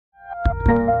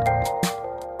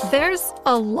There's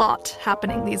a lot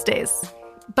happening these days,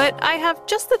 but I have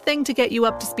just the thing to get you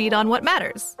up to speed on what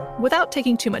matters, without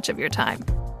taking too much of your time.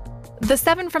 The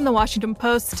 7 from the Washington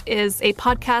Post is a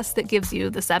podcast that gives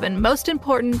you the 7 most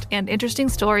important and interesting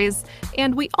stories,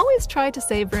 and we always try to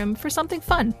save room for something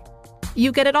fun.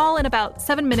 You get it all in about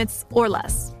 7 minutes or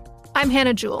less. I'm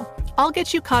Hannah Jewell. I'll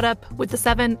get you caught up with the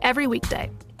 7 every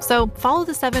weekday. So follow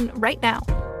the 7 right now.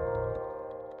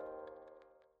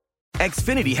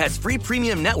 Xfinity has free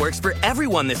premium networks for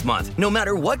everyone this month, no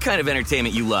matter what kind of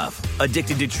entertainment you love.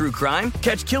 Addicted to true crime?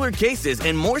 Catch killer cases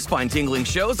and more spine-tingling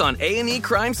shows on A&E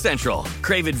Crime Central.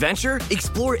 Crave adventure?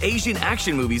 Explore Asian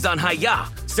action movies on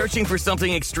Hi-YAH. Searching for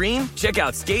something extreme? Check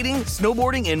out skating,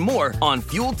 snowboarding, and more on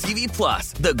Fuel TV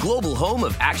Plus, the global home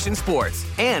of action sports.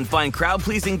 And find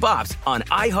crowd-pleasing bops on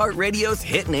iHeartRadio's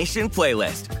Hit Nation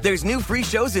playlist. There's new free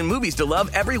shows and movies to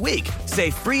love every week. Say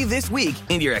free this week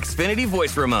in your Xfinity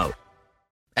voice remote.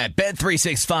 At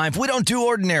Bet365, we don't do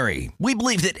ordinary. We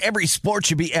believe that every sport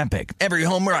should be epic. Every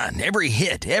home run, every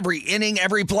hit, every inning,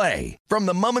 every play. From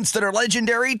the moments that are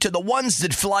legendary to the ones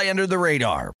that fly under the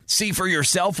radar. See for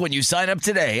yourself when you sign up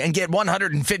today and get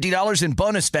 $150 in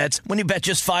bonus bets when you bet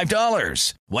just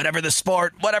 $5. Whatever the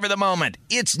sport, whatever the moment,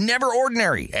 it's never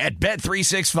ordinary at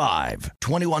Bet365.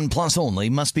 21 plus only.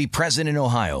 Must be present in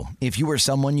Ohio. If you or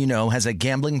someone you know has a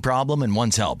gambling problem and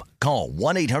wants help, call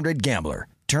 1-800-GAMBLER.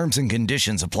 Terms and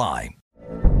conditions apply.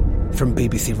 From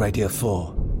BBC Radio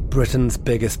 4, Britain's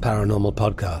biggest paranormal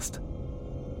podcast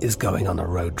is going on a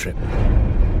road trip.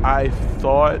 I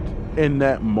thought in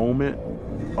that moment,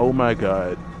 oh my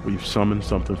God, we've summoned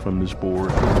something from this board.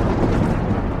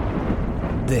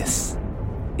 This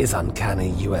is Uncanny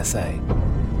USA.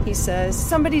 He says,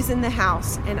 somebody's in the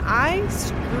house, and I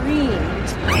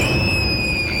screamed.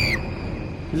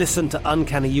 Listen to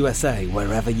Uncanny USA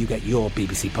wherever you get your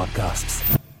BBC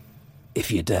podcasts,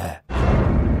 if you dare.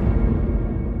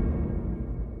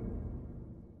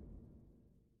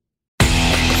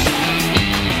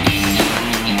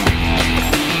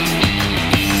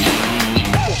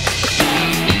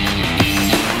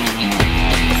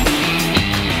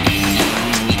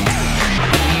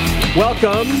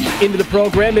 Welcome into the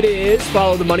program. It is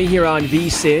Follow the Money here on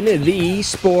VSiN, the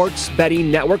Sports Betting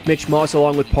Network. Mitch Moss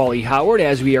along with Paulie Howard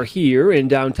as we are here in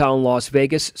downtown Las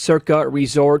Vegas, Circa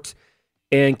Resort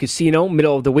and Casino.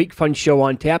 Middle of the week, fun show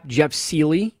on tap. Jeff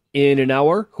Seeley in an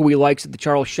hour, who he likes at the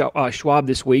Charles Schwab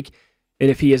this week,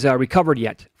 and if he has recovered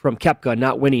yet from Koepka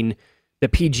not winning the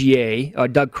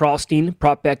PGA. Doug Kralstein,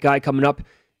 prop bet guy, coming up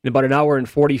in about an hour and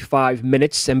 45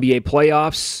 minutes. NBA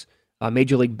playoffs.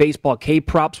 Major League Baseball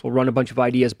K-Props. We'll run a bunch of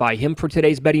ideas by him for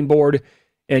today's betting board.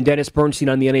 And Dennis Bernstein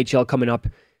on the NHL coming up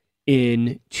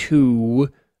in 2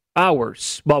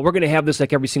 hours. Well, we're going to have this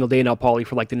like every single day now, Paulie,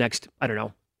 for like the next, I don't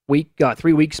know, week,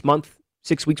 3 weeks, month,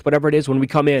 6 weeks, whatever it is. When we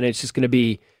come in, it's just going to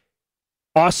be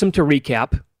awesome to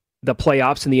recap the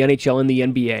playoffs in the NHL and the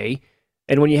NBA.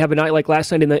 And when you have a night like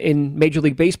last night in Major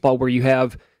League Baseball where you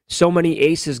have so many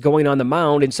aces going on the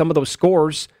mound and some of those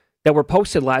scores that were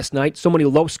posted last night, so many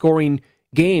low-scoring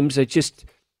games. It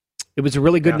was a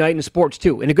really good night in sports,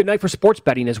 too, and a good night for sports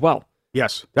betting as well.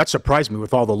 Yes, that surprised me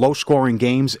with all the low-scoring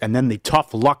games and then the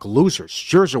tough luck losers.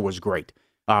 Scherzer was great.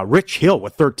 Rich Hill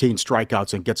with 13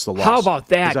 strikeouts and gets the loss. How about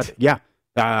that?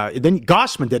 Then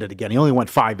Gossman did it again. He only went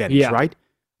 5 innings, right?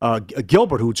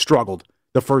 Gilbert, who'd struggled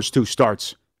the first 2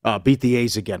 starts, beat the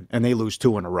A's again, and they lose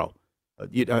 2 in a row.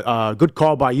 Good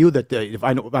call by you that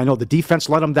I know the defense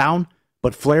let them down,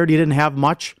 but Flaherty didn't have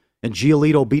much, and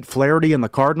Giolito beat Flaherty and the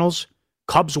Cardinals.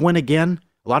 Cubs win again.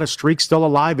 A lot of streaks still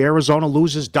alive. Arizona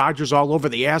loses. Dodgers all over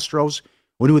the Astros.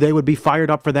 We knew they would be fired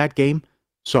up for that game.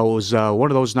 So it was one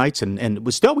of those nights, and it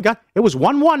was still, it was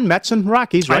 1-1 Mets and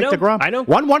Rockies, right, DeGrom? I know.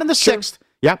 1-1 in the 6th.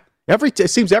 Yeah. It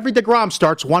seems every DeGrom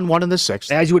starts 1-1 in the 6th.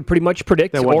 As you would pretty much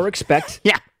predict or expect.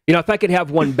 Yeah. You know, if I could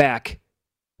have one back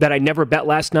that I never bet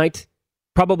last night,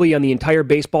 probably on the entire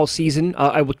baseball season,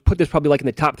 I would put this probably like in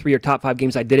the top 3 or top 5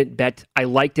 games I didn't bet. I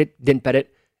liked it, didn't bet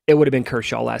it. It would have been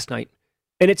Kershaw last night.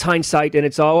 And it's hindsight, and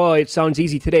it's it sounds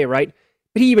easy today, right?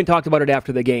 But he even talked about it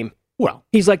after the game. Well,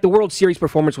 he's like, the World Series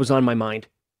performance was on my mind.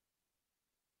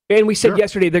 And we said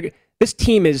yesterday, this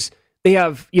team they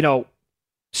have,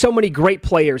 so many great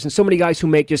players and so many guys who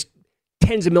make just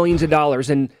tens of millions of dollars.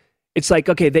 And it's like,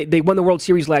 okay, they won the World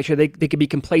Series last year. They could be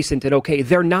complacent, and okay,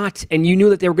 they're not. And you knew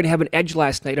that they were going to have an edge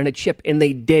last night on a chip, and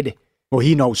they did. Well,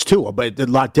 he knows too, but it's a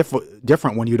lot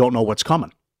different when you don't know what's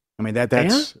coming. I mean,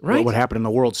 that's right. What happened in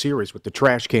the World Series with the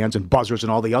trash cans and buzzers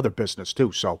and all the other business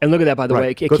too. So, and look at that, by the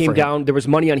way, it came down. There was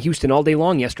money on Houston all day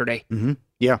long yesterday. Mm-hmm.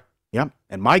 Yeah.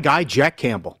 And my guy Jack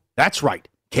Campbell. That's right.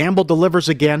 Campbell delivers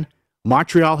again.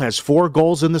 Montreal has 4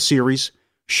 goals in the series,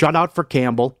 shutout for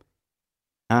Campbell,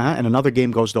 and another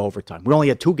game goes to overtime. We only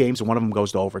had 2 games, and one of them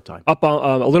goes to overtime. Up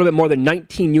a little bit more than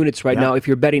 19 units right now if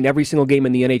you're betting every single game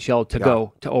in the NHL to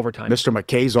go to overtime. Mr.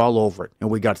 McKay's all over it. And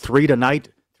we got 3 tonight,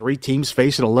 3 teams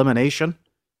facing elimination.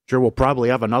 Sure, we'll probably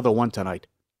have another one tonight.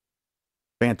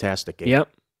 Fantastic game.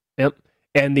 Yep.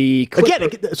 And the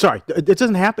it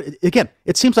doesn't happen. Again,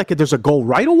 it seems like there's a goal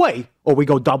right away, or we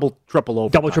go double, triple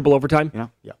overtime.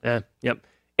 Yeah. Yep.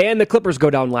 And the Clippers go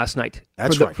down last night.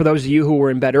 That's right. For those of you who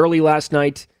were in bed early last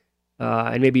night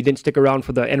and maybe didn't stick around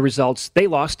for the end results, they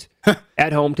lost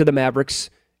at home to the Mavericks.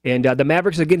 And the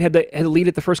Mavericks, again, had the lead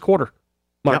at the first quarter,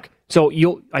 Mark. Yep.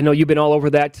 So I know you've been all over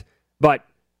that, but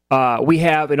we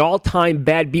have an all-time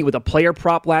bad beat with a player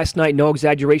prop last night, no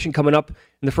exaggeration, coming up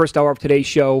in the first hour of today's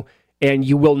show. And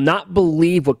you will not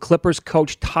believe what Clippers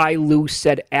coach Ty Lue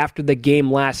said after the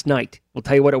game last night. We'll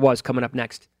tell you what it was coming up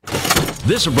next.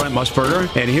 This is Brent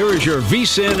Musburger, and here is your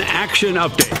VSiN action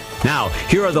update. Now,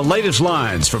 here are the latest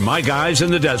lines from my guys in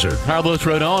the desert. Carlos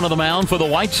Rodon on the mound for the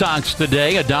White Sox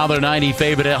today. $1.90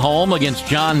 favorite at home against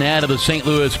John Nadd of the St.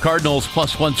 Louis Cardinals,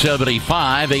 plus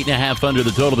 175. 8.5 under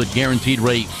the total at Guaranteed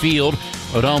Rate Field.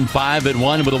 Rodon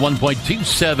 5-1 with a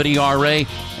 1.27 ERA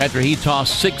after he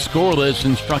tossed 6 scoreless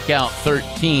and struck out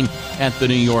 13 at the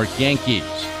New York Yankees.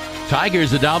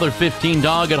 Tigers $1.15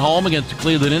 dog at home against the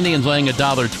Cleveland Indians, laying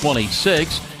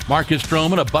 $1.26. Marcus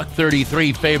Stroman, a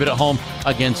 $1.33 favorite at home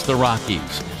against the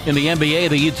Rockies. In the NBA,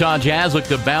 the Utah Jazz look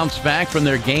to bounce back from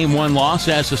their Game 1 loss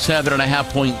as a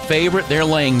 7.5-point favorite. They're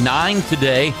laying 9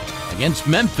 today against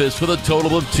Memphis with a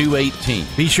total of 218.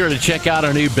 Be sure to check out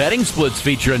our new betting splits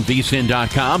feature on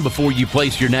vsin.com before you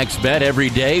place your next bet. Every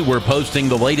day, we're posting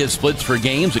the latest splits for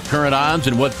games at current odds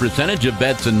and what percentage of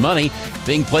bets and money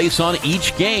being placed on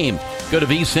each game. Go to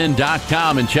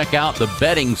vsin.com and check out the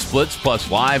betting splits plus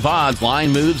live odds,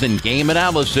 line moves, and game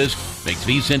analysis. Makes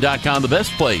vsin.com the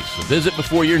best place to visit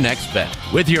before your next bet.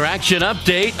 With your action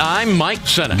update, I'm Mike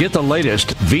Senna. Get the latest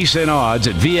VSiN odds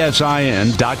at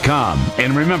vsin.com.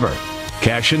 And remember,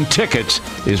 cash and tickets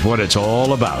is what it's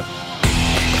all about.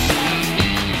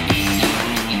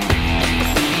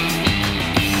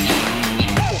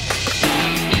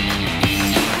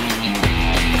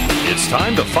 It's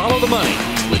time to follow the money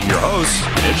with your hosts,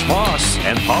 Mitch Moss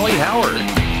and Paulie Howard.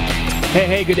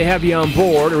 Hey, good to have you on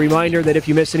board. A reminder that if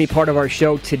you miss any part of our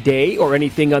show today or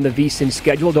anything on the VSiN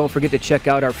schedule, don't forget to check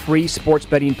out our free sports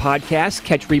betting podcast.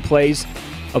 Catch replays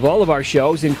of all of our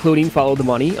shows, including Follow the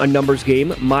Money, A Numbers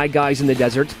Game, My Guys in the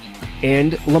Desert,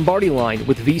 and Lombardi Line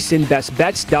with VSiN Best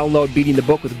Bets. Download Beating the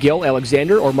Book with Gil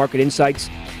Alexander or Market Insights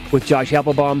with Josh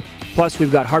Applebaum. Plus,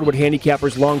 we've got Hardwood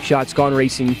Handicappers, Long Shots, Gone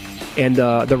Racing, and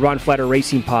the Ron Flatter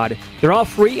Racing Pod. They're all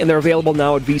free, and they're available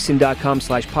now at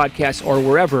vsin.com/podcasts or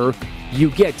wherever you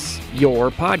get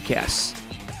your podcasts.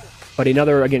 But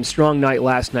another, again, strong night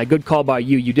last night. Good call by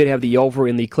you. You did have the over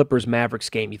in the Clippers-Mavericks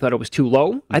game. You thought it was too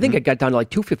low? Mm-hmm. I think it got down to like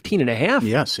 215.5.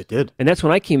 Yes, it did. And that's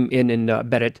when I came in and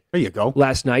bet it. There you go.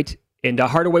 Last night. And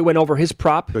Hardaway went over his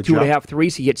prop, 2.5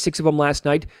 threes. He hit 6 of them last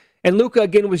night. And Luka,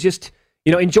 again, was just,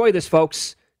 enjoy this,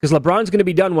 folks, because LeBron's going to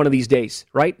be done one of these days,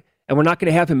 right? And we're not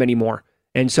going to have him anymore.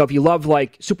 And so if you love,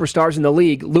 like, superstars in the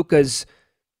league, Luka's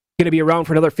going to be around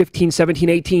for another 15, 17,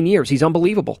 18 years. He's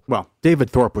unbelievable. Well,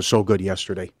 David Thorpe was so good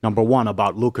yesterday. Number one,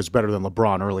 about Luka's better than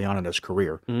LeBron early on in his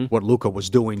career. Mm-hmm. What Luka was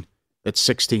doing at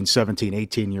 16, 17,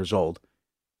 18 years old,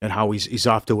 and how he's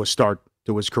off to a start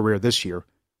to his career this year,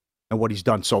 and what he's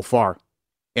done so far.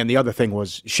 And the other thing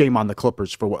was, shame on the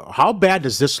Clippers for how bad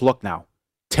does this look now?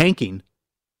 Tanking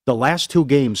the last 2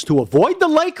 games to avoid the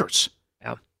Lakers.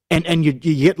 Yeah. And you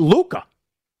get Luka,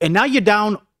 and now you're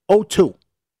down 0-2.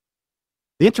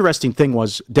 The interesting thing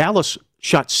was Dallas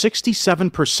shot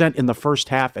 67% in the first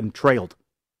half and trailed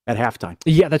at halftime.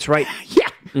 Yeah, that's right.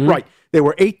 Right. They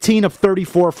were 18 of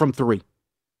 34 from 3.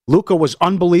 Luka was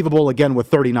unbelievable again with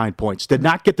 39 points. Did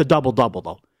not get the double-double,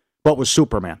 though, but was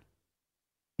Superman.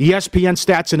 ESPN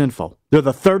Stats and Info. They're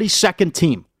the 32nd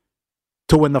team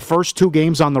to win the first 2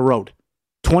 games on the road.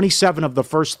 27 of the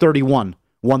first 31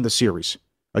 won the series.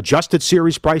 Adjusted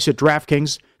series price at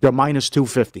DraftKings, they're minus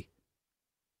 250.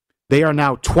 They are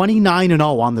now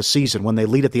 29-0 on the season when they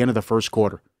lead at the end of the first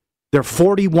quarter. They're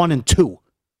 41-2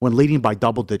 when leading by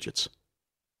double digits.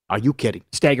 Are you kidding?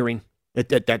 Staggering.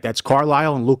 That's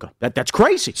Carlisle and Luka. That's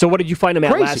crazy. So what did you find them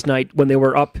at last night when they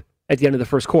were up at the end of the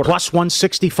first quarter? Plus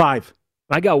 165.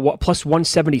 I got plus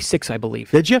 176, I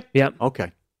believe. Did you? Yeah.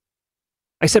 Okay.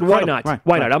 I said, why not?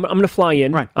 Why not? I'm going to fly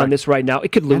in on this right now.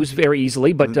 It could lose very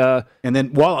easily, but... and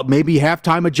then, maybe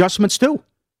halftime adjustments, too.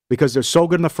 Because they're so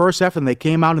good in the first half, and they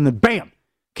came out and then, bam,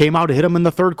 came out to hit them in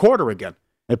the third quarter again.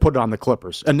 and put it on the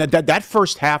Clippers. And that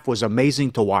first half was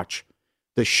amazing to watch.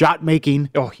 The shot making.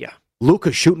 Oh, yeah.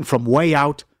 Luka shooting from way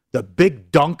out. The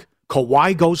big dunk.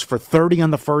 Kawhi goes for 30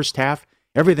 on the first half.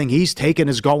 Everything he's taken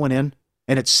is going in.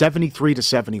 And it's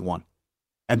 73-71.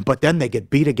 But then they get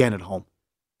beat again at home.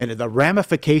 And the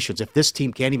ramifications, if this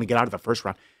team can't even get out of the first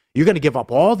round, you're going to give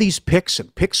up all these picks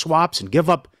and pick swaps and give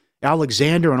up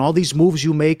Alexander and all these moves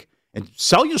you make and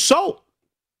sell your soul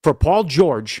for Paul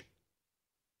George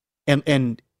and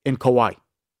Kawhi.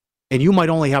 And you might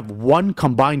only have one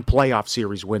combined playoff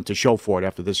series win to show for it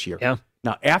after this year. Yeah.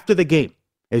 Now, after the game,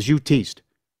 as you teased,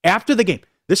 after the game,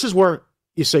 this is where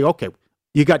you say, okay,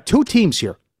 you got two teams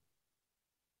here.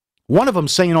 One of them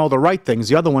saying all the right things,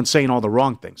 the other one saying all the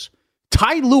wrong things.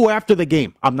 Ty Lue after the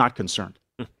game, I'm not concerned.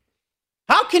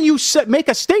 How can you make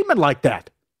a statement like that?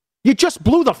 You just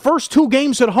blew the first two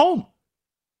games at home.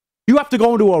 You have to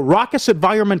go into a raucous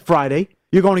environment Friday.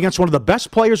 You're going against one of the best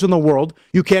players in the world.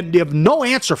 You have no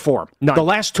answer for him. None. The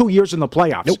last 2 years in the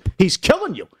playoffs. Nope. He's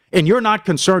killing you, and you're not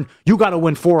concerned. You got to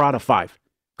win 4 out of 5.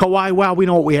 Kawhi, well, we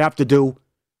know what we have to do.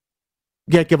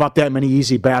 Can't give up that many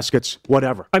easy baskets,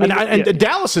 whatever. I mean, and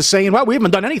Dallas is saying, well, we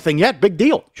haven't done anything yet. Big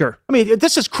deal. Sure. I mean,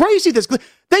 this is crazy.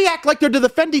 They act like they're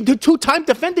the two-time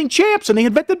defending champs, and they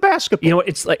invented basketball. You know,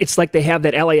 it's like they have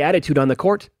that LA attitude on the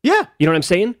court. Yeah. You know what I'm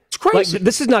saying? It's crazy. Like,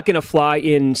 this is not going to fly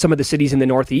in some of the cities in the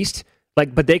Northeast.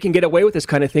 But they can get away with this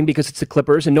kind of thing because it's the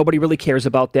Clippers, and nobody really cares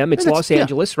about them. It's Los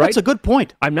Angeles, right? That's a good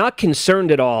point. I'm not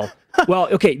concerned at all. Well,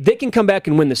 okay, they can come back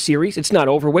and win the series. It's not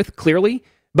over with, clearly.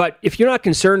 But if you're not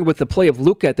concerned with the play of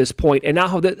Luka at this point, and now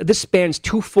how this spans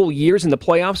 2 full years in the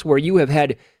playoffs where you have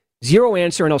had zero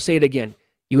answer, and I'll say it again,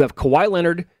 you have Kawhi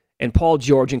Leonard and Paul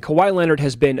George, and Kawhi Leonard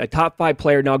has been a top 5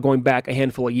 player now going back a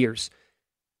handful of years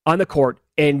on the court,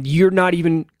 and you're not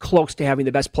even close to having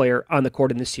the best player on the court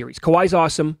in this series. Kawhi's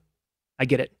awesome. I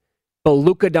get it. But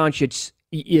Luka Doncic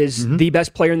is the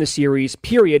best player in the series,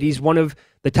 period. He's one of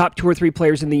the top 2 or 3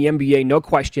 players in the NBA, no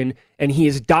question, and he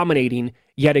is dominating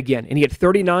yet again. And he had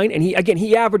 39, and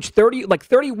he averaged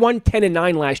 31, 10, and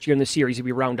 9 last year in the series if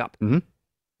you round up. Mm-hmm.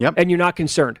 Yep. And you're not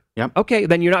concerned. Yep. Okay,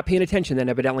 then you're not paying attention then,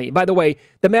 evidently. By the way,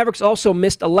 the Mavericks also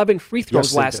missed 11 free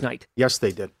throws last night. Yes,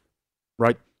 they did.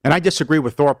 Right. And I disagree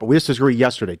with Thorpe, but we disagreed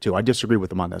yesterday, too. I disagree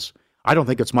with him on this. I don't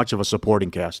think it's much of a supporting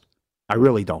cast. I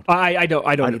really don't. I don't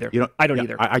either. I don't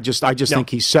either. I just think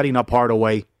he's setting up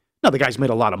Hardaway. No, the guy's made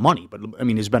a lot of money, but I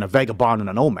mean, he's been a vagabond and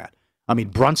a nomad. I mean,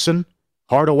 Brunson,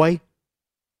 Hardaway,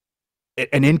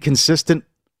 an inconsistent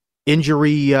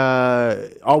injury,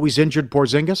 always injured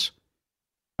Porzingis.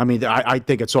 I mean, I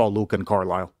think it's all Luke and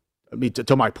Carlisle. I mean,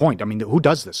 to my point, I mean, who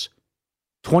does this?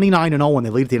 29-0 when they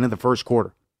leave at the end of the first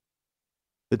quarter.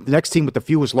 The next team with the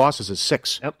fewest losses is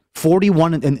 6. Yep.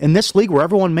 41 in this league where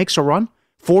everyone makes a run.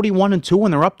 41-2 when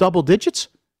they're up double digits?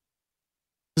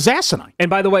 It's asinine. And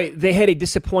by the way, they had a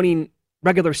disappointing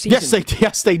regular season.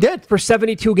 Yes, they did. For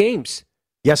 72 games.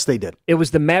 Yes, they did. It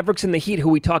was the Mavericks and the Heat who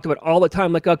we talked about all the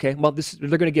time. Like, okay, well, they're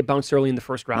going to get bounced early in the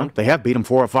first round. No, they have beat them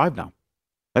 4 or 5 now.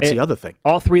 That's the other thing.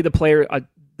 All 3 of the players,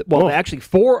 actually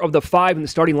 4 of the 5 in the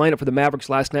starting lineup for the Mavericks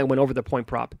last night went over the point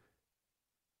prop.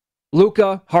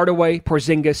 Luka, Hardaway,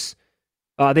 Porzingis,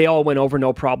 they all went over,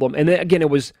 no problem. And then again, it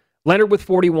was Leonard with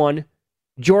 41.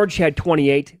 George had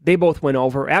 28. They both went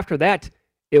over. After that,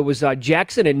 it was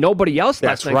Jackson and nobody else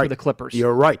last night for the Clippers.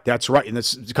 You're right. That's right. And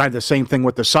it's kind of the same thing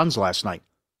with the Suns last night.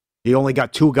 You only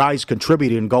got 2 guys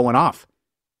contributing and going off.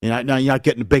 You're not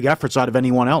getting big efforts out of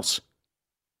anyone else.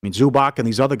 I mean, Zubac and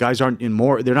these other guys aren't in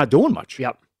more. They're not doing much.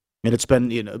 Yep. And it's been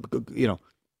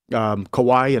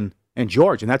Kawhi and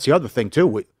George, and that's the other thing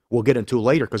too. We'll get into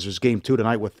later because there's game 2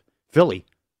 tonight with Philly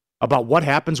about what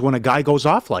happens when a guy goes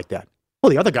off like that. Well,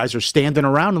 the other guys are standing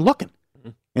around and looking. Mm-hmm.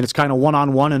 And it's kind of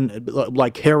one-on-one, and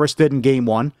like Harris did in game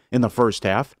 1 in the first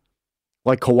half,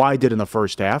 like Kawhi did in the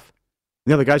first half.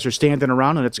 The other guys are standing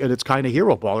around, and it's kind of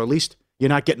hero ball, or at least you're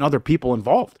not getting other people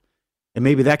involved. And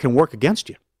maybe that can work against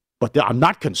you. But I'm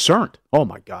not concerned. Oh,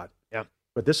 my God. Yeah.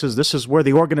 But this is where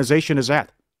the organization is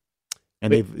at.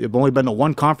 And they've only been to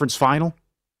 1 conference final.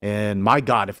 And my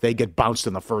God, if they get bounced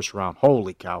in the first round,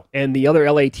 holy cow. And the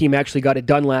other LA team actually got it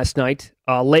done last night.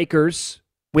 Lakers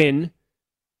win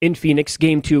in Phoenix,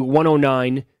 game 2,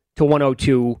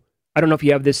 109-102. I don't know if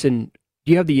you have this do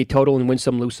you have the total in win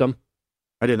some, lose some?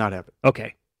 I did not have it.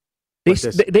 Okay. They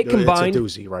combined.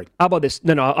 It's a doozy, right? How about this?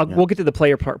 No, we'll get to the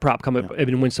player prop coming up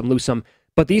and win some, lose some.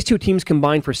 But these 2 teams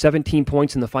combined for 17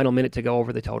 points in the final minute to go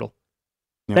over the total.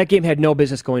 Yeah. That game had no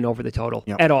business going over the total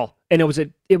at all. And it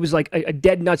was like a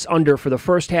dead nuts under for the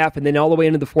first half and then all the way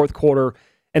into the fourth quarter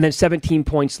and then 17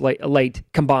 points late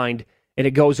combined and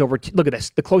it goes over. Look at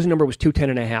this. The closing number was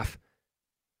 210.5.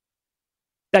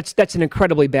 That's an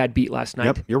incredibly bad beat last night.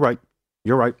 Yep, you're right.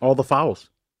 You're right. All the fouls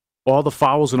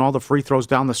and all the free throws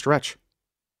down the stretch,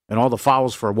 and all the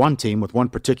fouls for one team with one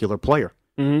particular player,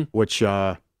 which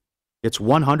it's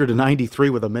 193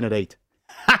 with a minute 8.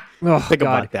 Think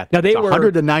about that. Now they were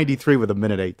 193 with a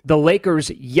minute 8. The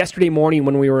Lakers yesterday morning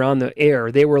when we were on the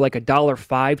air, they were like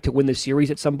 $1.05 to win the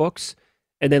series at some books.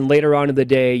 And then later on in the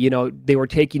day, they were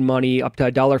taking money up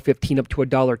to $1.15 up to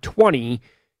 $1.20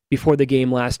 before the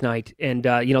game last night. And,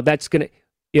 that's going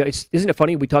to, isn't it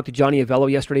funny? We talked to Johnny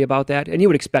Avello yesterday about that, and you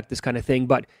would expect this kind of thing.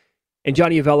 And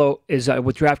Johnny Avello is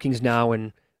with DraftKings now,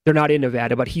 and they're not in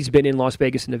Nevada, but he's been in Las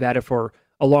Vegas and Nevada for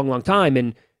a long, long time.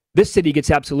 And this city gets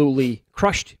absolutely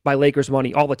crushed by Lakers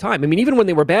money all the time. I mean, even when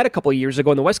they were bad a couple of years ago,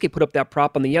 and the Westgate put up that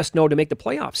prop on the yes-no to make the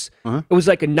playoffs, it was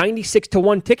like a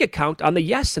 96-1 ticket count on the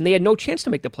yes, and they had no chance to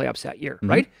make the playoffs that year,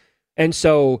 right? And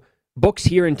so books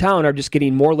here in town are just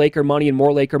getting more Laker money,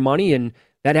 and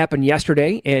that happened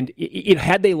yesterday. And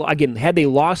had they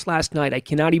lost last night, I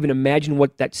cannot even imagine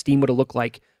what that steam would have looked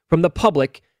like from the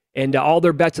public and all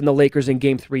their bets on the Lakers in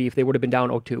Game 3 if they would have been down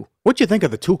 0-2. What'd you think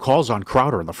of the 2 calls on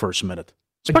Crowder in the first minute?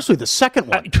 Especially the second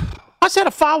one. How's that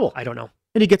a foul? I don't know.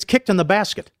 And he gets kicked in the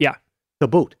basket. Yeah. To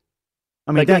boot.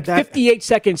 I mean, like 58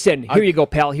 seconds in. Here you go,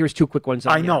 pal. Here's 2 quick ones.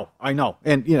 I know.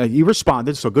 And, you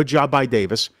responded, so good job by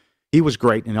Davis. He was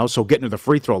great. And also getting to the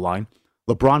free throw line.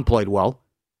 LeBron played well.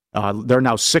 They're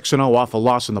now 6-0 off a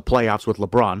loss in the playoffs with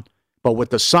LeBron. But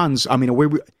with the Suns, I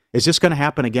mean, is this going to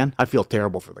happen again? I feel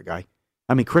terrible for the guy.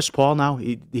 I mean, Chris Paul now,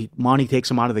 Monty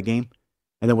takes him out of the game.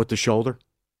 And then with the shoulder.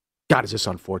 God, is this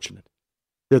unfortunate.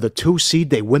 They're the 2 seed.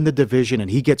 They win the division, and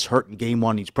he gets hurt in Game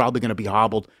 1. He's probably going to be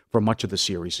hobbled for much of the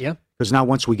series. Yeah. Because now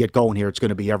once we get going here, it's going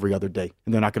to be every other day,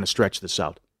 and they're not going to stretch this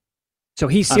out. So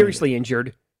he's seriously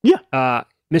injured. Yeah.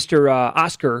 Mr.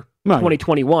 Oscar,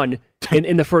 2021,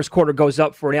 in the first quarter goes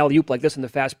up for an alley-oop like this in the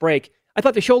fast break. I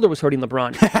thought the shoulder was hurting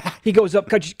LeBron. He goes up,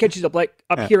 catches up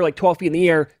here like 12 feet in the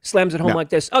air, slams it home like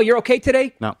this. Oh, you're okay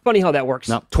today? No. Funny how that works.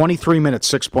 No. 23 minutes,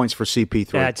 6 points for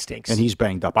CP3. That stinks. And he's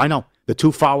banged up. I know. The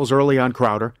 2 fouls early on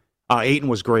Crowder. Ayton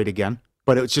was great again,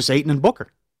 but it was just Ayton and Booker.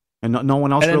 And no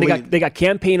one else and then really... They got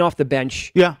Campaign off the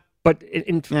bench. Yeah. But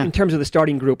in terms of the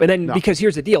starting group. And then because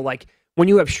here's the deal, like when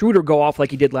you have Schroeder go off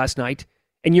like he did last night,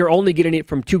 and you're only getting it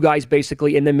from 2 guys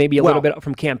basically, and then maybe a little bit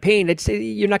from Campaign,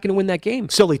 you're not going to win that game.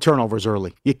 Silly turnovers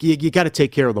early. You got to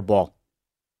take care of the ball.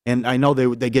 And I know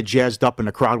they get jazzed up and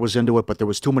the crowd was into it, but there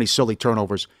was too many silly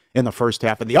turnovers in the first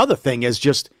half. And the other thing is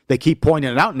just they keep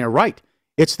pointing it out, and they're right.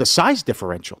 It's the size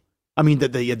differential. I mean,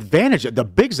 the advantage, the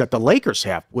bigs that the Lakers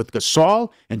have with Gasol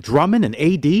and Drummond and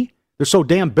AD, they're so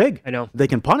damn big. I know. They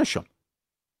can punish them.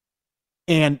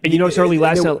 And you notice early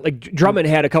last night, like Drummond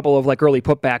had a couple of like early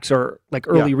putbacks or like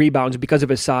early rebounds because of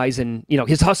his size and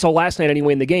his hustle last night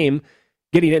anyway in the game,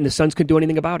 getting it, and the Suns couldn't do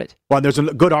anything about it. Well, there's a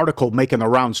good article making the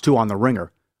rounds too on the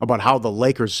Ringer about how the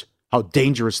Lakers, how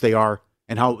dangerous they are,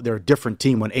 and how they're a different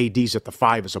team when AD's at the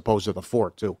 5 as opposed to the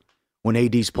 4 too. When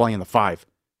AD's playing the 5,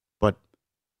 but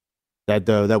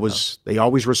that was they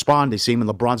always respond. They seem, and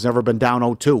LeBron's never been down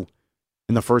 0-2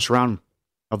 in the first round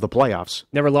of the playoffs.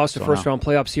 Never lost a first-round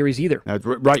playoff series either.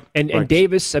 Right. And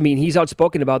Davis, I mean, he's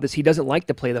outspoken about this. He doesn't like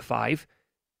to play the 5.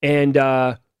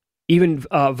 And even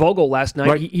Vogel last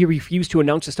night, he refused to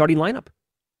announce the starting lineup.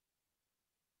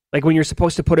 Like when you're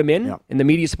supposed to put him in, and the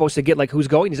media's supposed to get like who's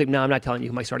going, he's like, no, I'm not telling you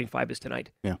who my starting 5 is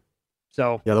tonight. Yeah.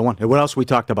 So the other one. What else we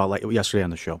talked about yesterday on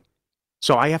the show?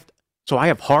 So I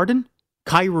have Harden,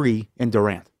 Kyrie, and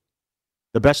Durant.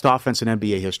 The best offense in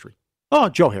NBA history. Oh,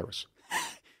 Joe Harris.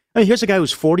 I mean, here's a guy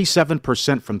who's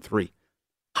 47% from 3.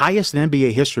 Highest in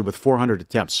NBA history with 400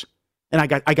 attempts. And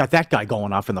I got that guy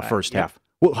going off in the first half.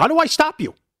 Well, how do I stop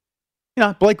you?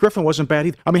 Blake Griffin wasn't bad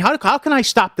either. I mean, how can I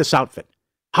stop this outfit?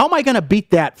 How am I going to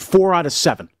beat that 4 out of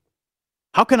 7?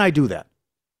 How can I do that?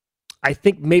 I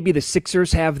think maybe the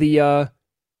Sixers have the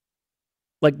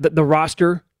the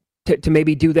roster to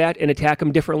maybe do that and attack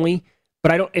them differently.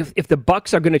 But I don't. If the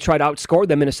Bucks are going to try to outscore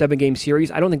them in a 7-game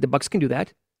series, I don't think the Bucks can do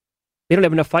that. They don't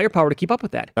have enough firepower to keep up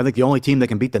with that. I think the only team that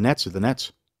can beat the Nets is the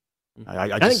Nets.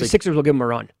 I think the Sixers will give them a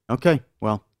run. Okay,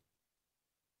 well,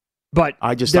 but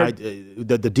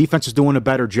the defense is doing a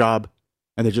better job,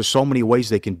 and there's just so many ways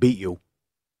they can beat you,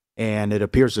 and it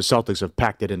appears the Celtics have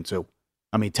packed it in too.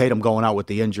 I mean, Tatum going out with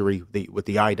the injury with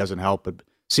the eye doesn't help, but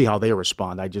see how they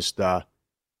respond.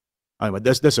 Anyway,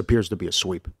 this appears to be a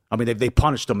sweep. I mean, they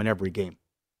punished them in every game.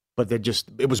 But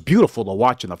it was beautiful to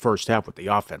watch in the first half with the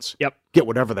offense. Yep. Get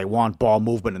whatever they want, ball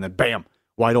movement, and then bam,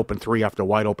 wide open 3 after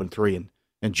wide open 3,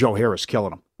 and Joe Harris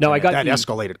killing them. No, that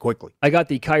escalated quickly. I got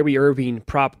the Kyrie Irving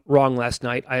prop wrong last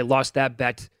night. I lost that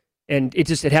bet, and it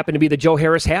happened to be the Joe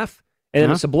Harris half. And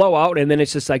then it's a blowout, and then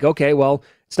it's just like, okay, well,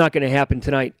 it's not going to happen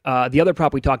tonight. The other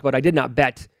prop we talked about, I did not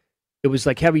bet. It was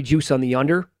like heavy juice on the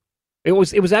under. It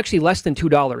was actually less than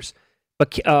 $2.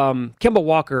 But Kemba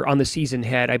Walker on the season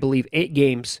had, I believe, 8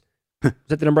 games. Is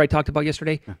that the number I talked about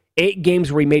yesterday? 8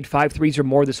 games where he made 5 threes or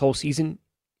more this whole season.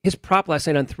 His prop last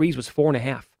night on threes was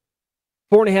 4.5.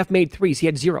 4.5 made threes. He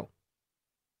had 0.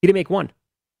 He didn't make 1.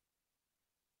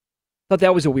 Thought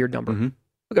that was a weird number.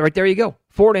 Look, right there you go.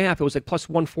 4.5. It was like plus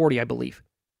 140, I believe.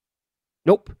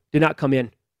 Nope. Did not come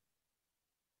in.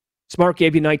 Smart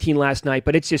gave you 19 last night,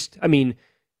 but it's just, I mean,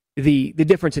 the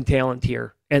difference in talent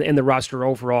here and the roster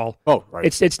overall. Oh, right.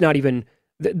 It's not even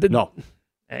no.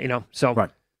 So right.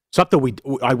 Something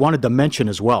I wanted to mention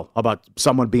as well about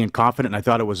someone being confident, and I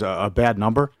thought it was a bad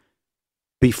number.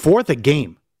 Before the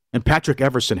game, and Patrick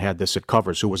Everson had this at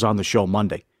Covers, who was on the show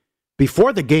Monday.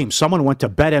 Before the game, someone went to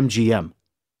BetMGM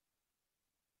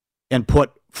and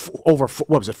put over,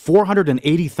 what was it,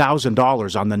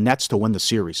 $480,000 on the Nets to win the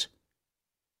series.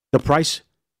 The price,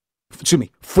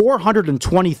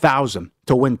 $420,000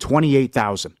 to win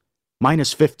 $28,000,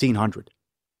 minus $1,500,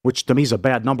 which to me is a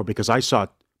bad number because I saw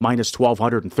minus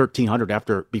 $1,200 and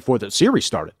 $1,300 before the series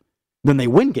started. Then they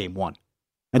win game 1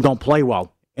 and don't play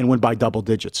well and win by double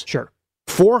digits. Sure.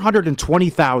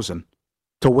 $420,000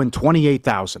 to win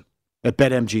 $28,000 at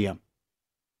BetMGM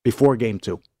before game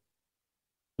 2.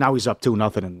 Now he's up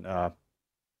 2-0, and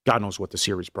God knows what the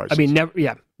series price is. I mean,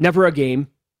 never a game.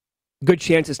 Good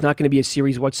chance it's not going to be a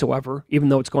series whatsoever, even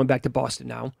though it's going back to Boston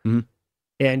now. Mm-hmm.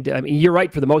 And I mean, you're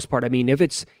right for the most part. I mean,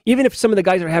 even if some of the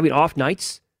guys are having off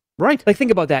nights, right? Like think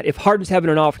about that. If Harden's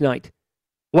having an off night,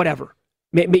 whatever,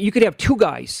 you could have 2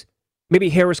 guys. Maybe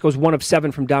Harris goes 1 of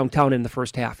 7 from downtown in the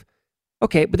first half.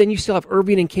 Okay, but then you still have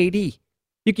Irving and KD.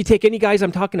 You could take any guys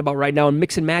I'm talking about right now and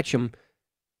mix and match them,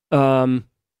 and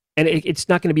it's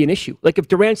not going to be an issue. Like if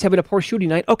Durant's having a poor shooting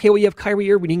night, okay, well you have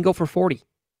Kyrie Irving, he can go for 40.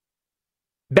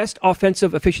 Best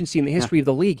offensive efficiency in the history of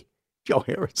the league. Joe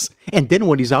Harris. And then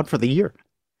when he's out for the year.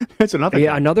 That's another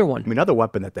guy. Another one. I mean, another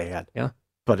weapon that they had. Yeah.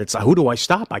 But it's, who do I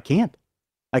stop? I can't.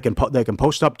 They can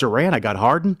post up Durant. I got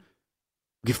Harden.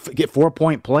 Get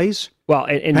 4-point plays. Well,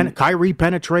 and Kyrie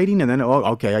penetrating, and then,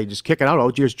 okay, I just kick it out. Oh,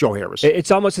 here's Joe Harris.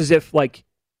 It's almost as if, like,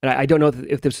 and I don't know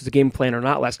if this was a game plan or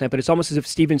not last night, but it's almost as if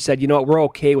Steven said, you know what, we're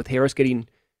okay with Harris getting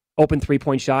open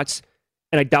 3-point shots.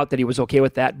 And I doubt that he was okay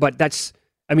with that. But that's,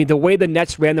 I mean, the way the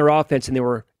Nets ran their offense and they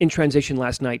were in transition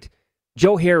last night,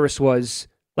 Joe Harris was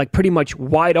like pretty much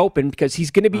wide open because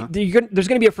he's going to be, there's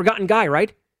going to be a forgotten guy,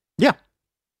 right? Yeah.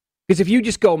 Because if you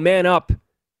just go man up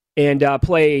and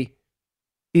play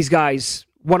these guys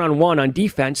one-on-one on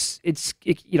defense, it's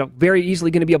very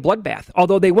easily going to be a bloodbath.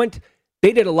 Although they did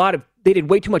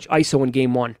way too much ISO in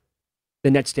game 1.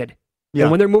 The Nets did. Yeah.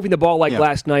 And when they're moving the ball like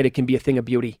last night, it can be a thing of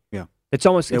beauty. Yeah. It's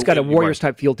got a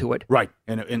Warriors-type feel to it. Right.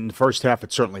 And in the first half,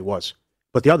 it certainly was.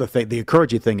 But the other thing, the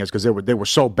encouraging thing is because they were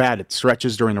so bad at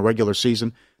stretches during the regular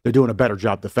season, they're doing a better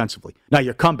job defensively. Now,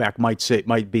 your comeback might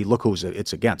be, look who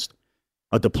it's against,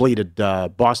 a depleted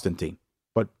Boston team.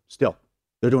 But still,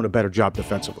 they're doing a better job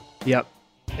defensively. Yep.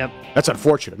 That's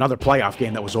unfortunate. Another playoff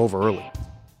game that was over early.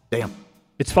 Damn.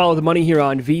 It's Follow the Money here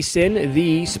on VSiN,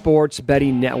 the Sports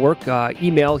Betting Network.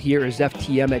 Email here is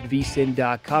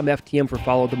ftm@vsin.com. FTM for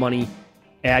Follow the Money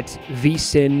at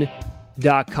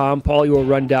vsin.com. Paul, you will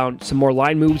run down some more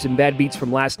line moves and bad beats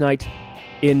from last night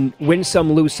in Win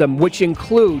Some, Lose Some, which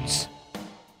includes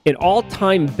an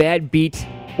all-time bad beat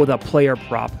with a player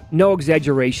prop. No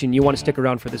exaggeration. You want to stick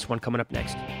around for this one coming up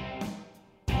next.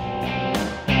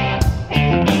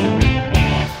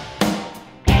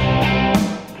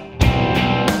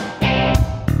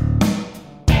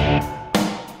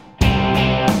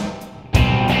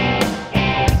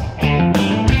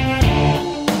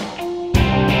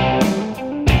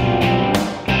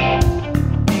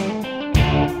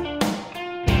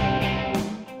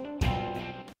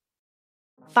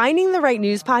 Finding the right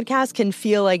news podcast can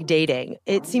feel like dating.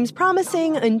 It seems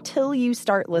promising until you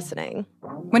start listening.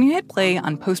 When you hit play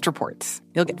on Post Reports,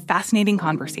 you'll get fascinating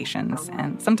conversations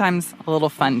and sometimes a little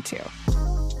fun, too.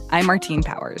 I'm Martine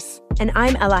Powers. And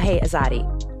I'm Elahe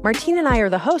Azadi. Martine and I are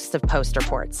the hosts of Post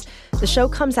Reports. The show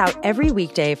comes out every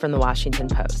weekday from The Washington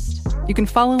Post. You can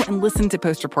follow and listen to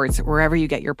Post Reports wherever you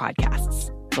get your podcasts.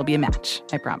 It'll be a match,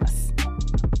 I promise.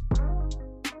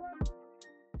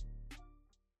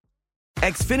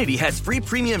 Xfinity has free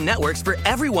premium networks for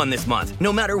everyone this month,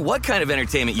 no matter what kind of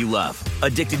entertainment you love.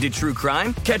 Addicted to true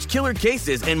crime? Catch killer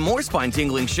cases and more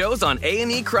spine-tingling shows on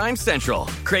A&E Crime Central.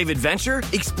 Crave adventure?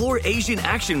 Explore Asian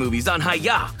action movies on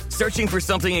Hi-YAH. Searching for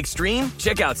something extreme?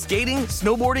 Check out skating,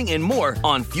 snowboarding, and more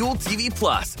on Fuel TV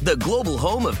Plus, the global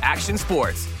home of action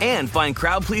sports. And find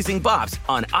crowd-pleasing bops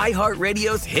on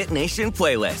iHeartRadio's Hit Nation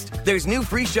playlist. There's new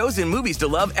free shows and movies to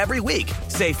love every week.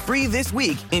 Say free this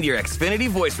week in your Xfinity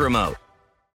voice remote.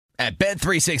 At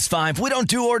Bet365, we don't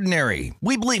do ordinary.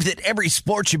 We believe that every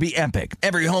sport should be epic.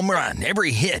 Every home run,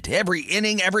 every hit, every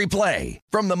inning, every play.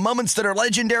 From the moments that are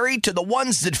legendary to the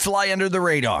ones that fly under the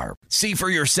radar. See for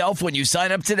yourself when you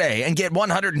sign up today and get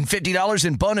 $150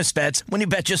 in bonus bets when you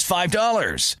bet just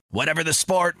 $5. Whatever the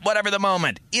sport, whatever the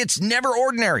moment, it's never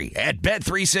ordinary at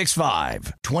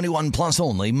Bet365. 21 plus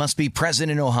only. Must be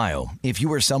present in Ohio. If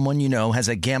you or someone you know has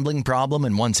a gambling problem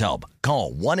and wants help,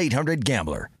 call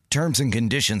 1-800-GAMBLER. Terms and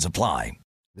conditions apply.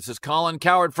 This is Colin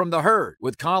Cowherd from The Herd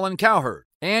with Colin Cowherd.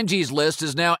 Angie's List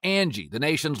is now Angie, the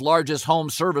nation's largest home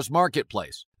service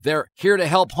marketplace. They're here to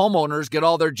help homeowners get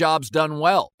all their jobs done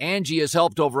well. Angie has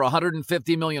helped over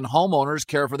 150 million homeowners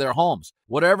care for their homes.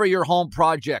 Whatever your home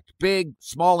project, big,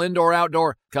 small, indoor,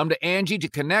 outdoor, come to Angie to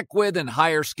connect with and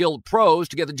hire skilled pros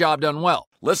to get the job done well.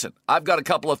 Listen, I've got a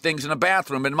couple of things in a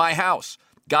bathroom in my house.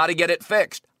 Got to get it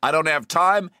fixed. I don't have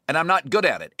time, and I'm not good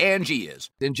at it. Angie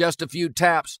is. In just a few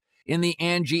taps in the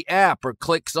Angie app or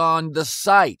clicks on the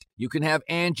site, you can have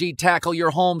Angie tackle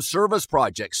your home service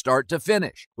project start to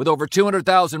finish. With over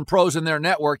 200,000 pros in their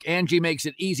network, Angie makes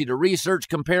it easy to research,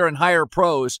 compare, and hire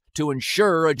pros to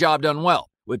ensure a job done well.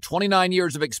 With 29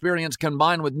 years of experience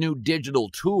combined with new digital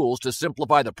tools to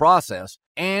simplify the process,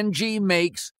 Angie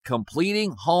makes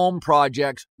completing home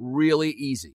projects really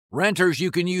easy. Renters,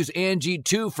 you can use Angie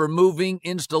too for moving,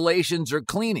 installations, or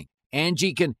cleaning.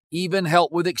 Angie can even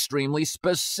help with extremely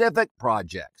specific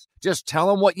projects. Just tell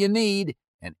them what you need,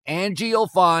 and Angie will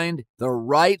find the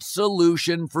right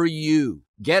solution for you.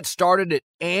 Get started at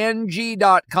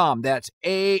Angie.com. That's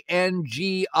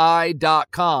ANGI.com,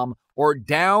 or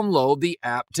download the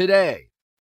app today.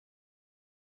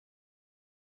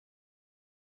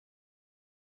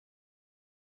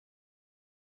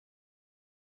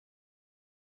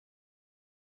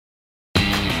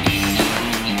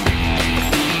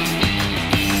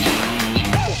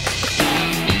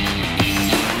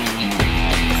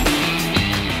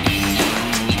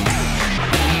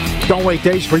 Don't wait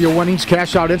days for your winnings.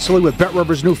 Cash out instantly with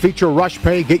BetRivers' new feature, Rush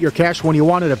Pay. Get your cash when you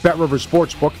want it at BetRivers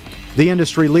Sportsbook, the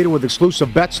industry leader with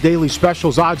exclusive bets, daily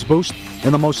specials, odds boost,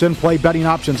 and the most in-play betting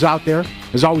options out there.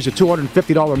 There's always a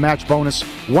 $250 match bonus,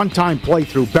 one-time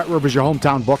playthrough. BetRivers, your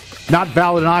hometown book. Not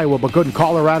valid in Iowa, but good in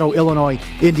Colorado, Illinois,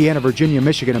 Indiana, Virginia,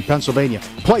 Michigan, and Pennsylvania.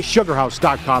 Play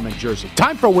SugarHouse.com in Jersey.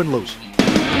 Time for win-lose.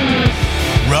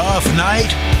 Rough night?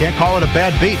 Can't call it a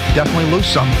bad beat. Definitely lose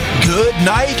some. Good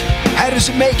night? How does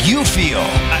it make you feel?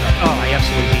 I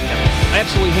absolutely hate them. I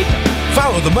absolutely hate them.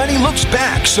 Follow the Money Looks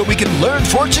Back so we can learn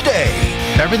for today.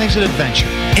 Everything's an adventure.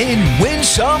 And win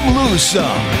some, lose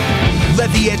some. Let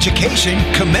the education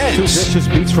commence. Two vicious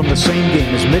beats from the same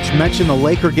game. As Mitch mentioned, the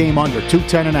Laker game under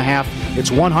 210.5. It's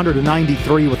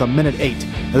 193 with a minute 8.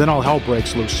 And then all hell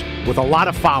breaks loose with a lot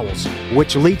of fouls,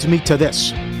 which leads me to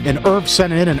this. And Irv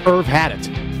sent it in, and Irv had it.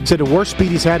 Said the worst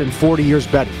speed he's had in 40 years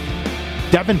betting.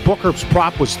 Devin Booker's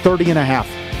prop was 30.5.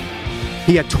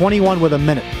 He had 21 with a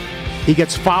minute. He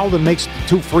gets fouled and makes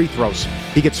 2 free throws.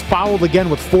 He gets fouled again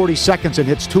with 40 seconds and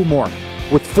hits 2 more.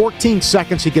 With 14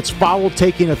 seconds, he gets fouled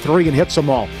taking a 3 and hits them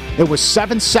all. It was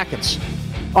 7 seconds.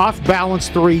 Off balance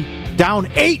 3, down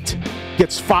 8,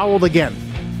 gets fouled again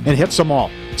and hits them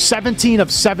all. 17 of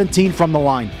 17 from the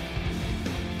line.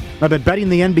 I've been betting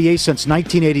the NBA since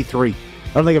 1983.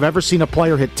 I don't think I've ever seen a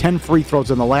player hit 10 free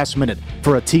throws in the last minute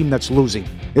for a team that's losing.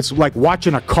 It's like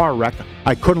watching a car wreck.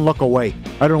 I couldn't look away.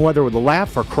 I don't know whether to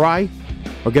laugh or cry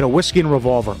or get a whiskey and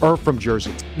revolver. Irv from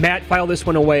Jersey. Matt, file this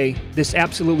one away. This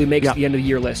absolutely makes the end of the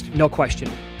year list. No question.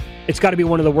 It's got to be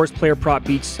one of the worst player prop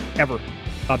beats ever.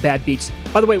 Bad beats.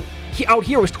 By the way, out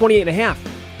here was 28.5.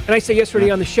 And I said yesterday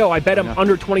on the show, I bet him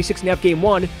under 26.5 game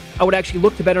 1. I would actually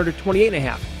look to bet under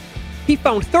 28.5. He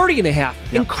found 30.5. Yep.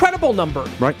 Incredible number.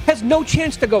 Right. Has no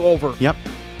chance to go over. Yep.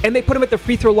 And they put him at the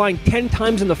free throw line 10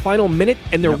 times in the final minute,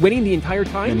 and they're winning the entire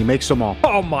time? And he makes them all.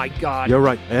 Oh, my God. You're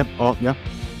right.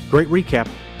 Great recap.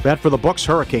 Bad for the Bucks.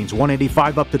 Hurricanes,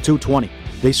 185 up to 220.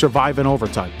 They survive in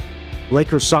overtime.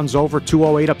 Lakers, Suns over,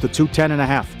 208 up to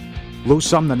 210.5. Lose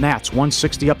some, the Nats,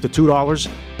 160 up to $2.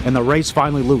 And the Rays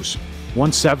finally lose,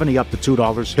 170 up to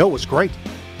 $2. Hill was great.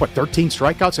 13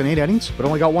 strikeouts in 8 innings, but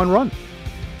only got 1 run.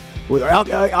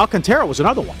 Alcantara was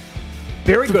another one.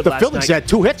 Very good. The Phillies had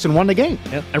 2 hits and won the game.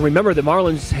 Yeah. And remember, the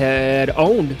Marlins had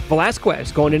owned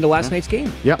Velasquez going into last night's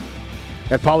game. Yep.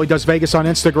 At Paulie Does Vegas on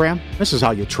Instagram. This is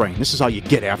how you train. This is how you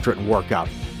get after it and work out.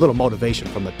 A little motivation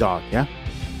from the dog, yeah?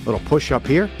 A little push up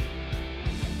here.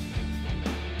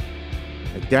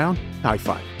 down, high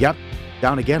five. Yep.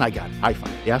 Down again, I got it. High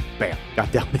five. Yeah, bam.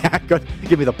 Got down. Good.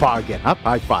 Give me the paw again. Up,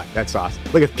 high five. That's awesome.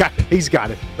 Look at that. He's got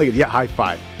it. Look at, yeah, high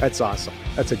five. That's awesome.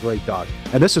 That's a great dog.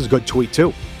 And this is a good tweet,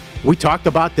 too. We talked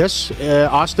about this,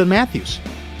 Austin Matthews.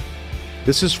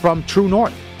 This is from True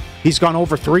North. He's gone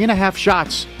over 3.5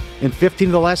 shots in 15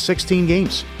 of the last 16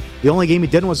 games. The only game he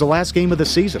didn't was the last game of the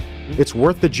season. It's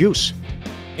worth the juice.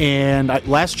 And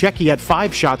last check, he had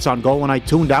 5 shots on goal when I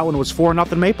tuned out when it was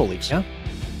 4-0 Maple Leafs. Yeah.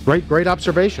 Great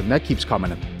observation. That keeps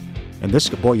coming in. And this,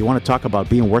 boy, you want to talk about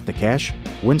being worth the cash?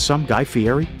 Win some, Guy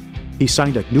Fieri. He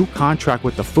signed a new contract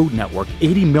with the Food Network,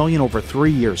 $80 million over 3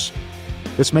 years.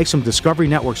 This makes him Discovery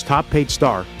Network's top-paid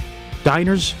star.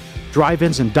 Diners,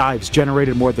 drive-ins, and dives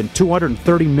generated more than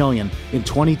 $230 million in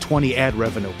 2020 ad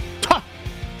revenue.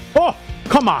 Oh,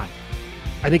 come on.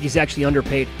 I think he's actually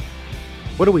underpaid.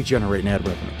 What do we generate in ad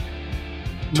revenue?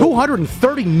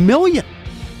 $230 million.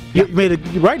 You made it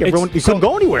right. Everyone, you couldn't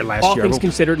go anywhere last year. All things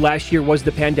considered, last year was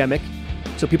the pandemic,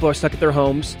 so people are stuck at their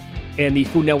homes, and the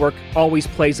Food Network always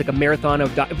plays like a marathon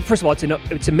of. First of all, it's an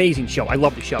amazing show. I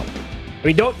love the show. I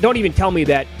mean, don't even tell me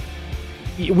that.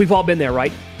 We've all been there,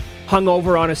 right?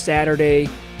 Hungover on a Saturday,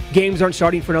 games aren't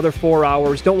starting for another 4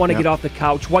 hours. Don't want to get off the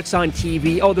couch. What's on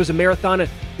TV? Oh, there's a marathon.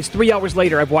 It's 3 hours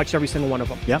later. I've watched every single one of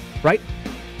them. Yeah. Right.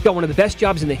 Got one of the best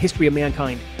jobs in the history of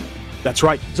mankind. That's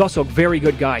right. He's also a very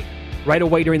good guy. Right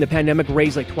away during the pandemic,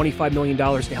 raised like $25 million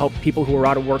to help people who are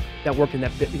out of work that work in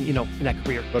that in that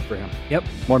career. Good for him. Yep.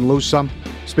 Want to lose some?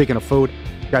 Speaking of food,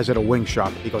 guys at a wing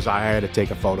shop. He goes, I had to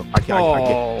take a photo. I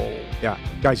can't. Yeah,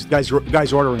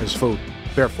 guys ordering his food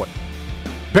barefoot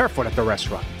at the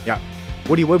restaurant. Yeah.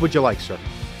 What would you like, sir?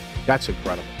 That's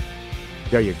incredible.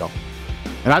 There you go.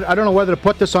 And I don't know whether to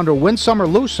put this under win some or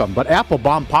lose some, but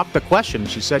Applebaum popped the question.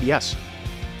 She said yes.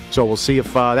 So we'll see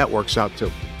if that works out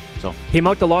too. So came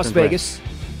out to Las Vegas,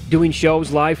 doing shows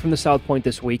live from the South Point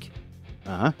this week.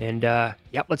 And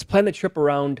let's plan the trip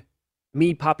around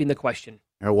me popping the question.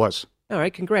 There it was. All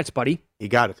right, congrats, buddy. He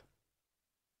got it.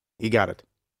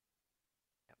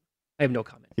 I have no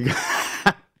comment.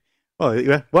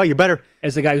 Well, you better.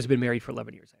 As the guy who's been married for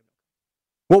 11 years.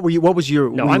 What was your?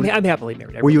 No, I'm happily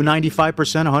married. Were you 95%,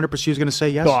 100%? She was going to say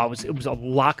yes. No, it was a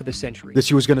lock of the century. That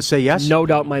she was going to say yes. No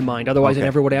doubt in my mind. Otherwise, I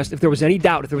never would have asked. If there was any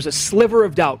doubt, if there was a sliver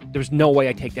of doubt, there's no way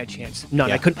I'd take that chance. None.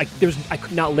 Yeah. I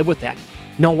could not live with that.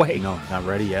 No way. No, not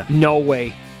ready yet. No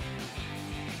way.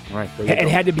 All right. It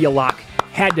had to be a lock.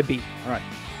 Had to be. All right.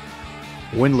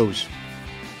 Win, lose.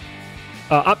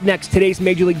 Up next, today's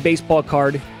Major League Baseball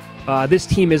card. This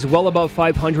team is well above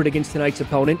 500 against tonight's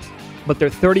opponent, but they're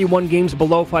 31 games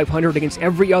below 500 against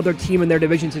every other team in their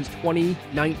division since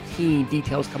 2019.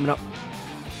 Details coming up.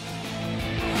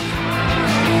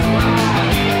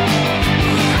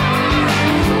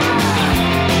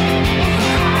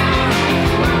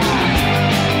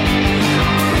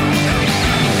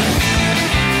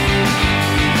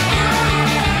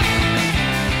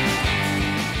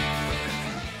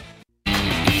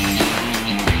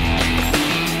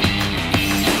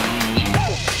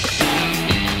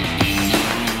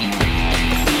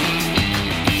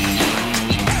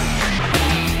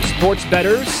 Sports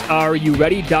bettors, are you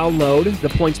ready? Download the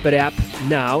PointsBet app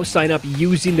now. Sign up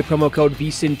using the promo code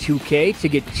VSIN2K to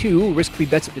get 2 risk-free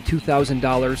bets up to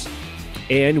 $2,000.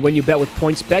 And when you bet with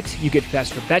PointsBet, you get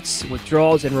faster bets,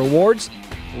 withdrawals, and rewards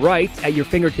right at your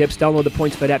fingertips. Download the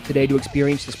PointsBet app today to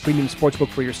experience this premium sportsbook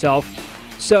for yourself.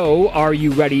 So, are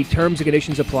you ready? Terms and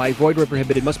conditions apply. Void where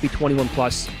prohibited. Must be 21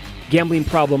 plus. Gambling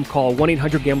problem? Call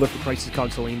 1-800-GAMBLER for crisis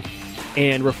counseling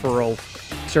and referral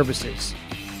services.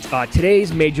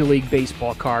 Today's Major League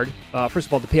Baseball card, first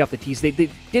of all, to pay off the tease, they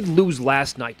did lose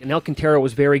last night, and Alcantara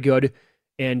was very good,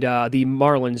 and the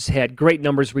Marlins had great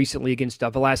numbers recently against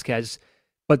Velasquez,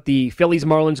 but the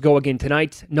Phillies-Marlins go again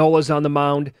tonight. Nola's on the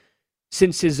mound.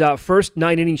 Since his first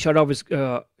 9-inning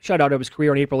shutout of his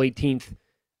career on April 18th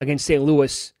against St.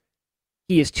 Louis,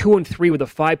 he is 2-3 with a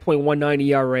 5.19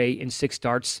 ERA in 6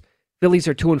 starts. Phillies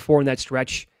are 2-4 in that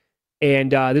stretch,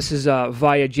 and this is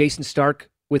via Jason Stark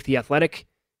with The Athletic.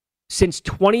 Since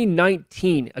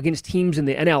 2019, against teams in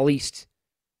the NL East,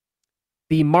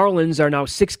 the Marlins are now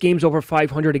 6 games over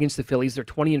 500 against the Phillies. They're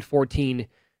 20-14.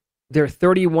 They're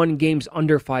 31 games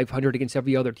under 500 against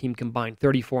every other team combined,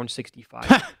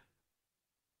 34-65.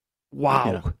 Wow.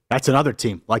 You know, that's another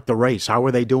team, like the Rays. How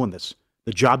are they doing this?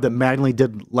 The job that Mattingly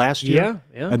did last year,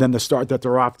 and then the start that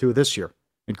they're off to this year.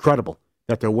 Incredible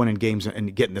that they're winning games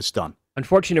and getting this done.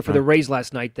 Unfortunate for the Rays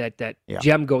last night that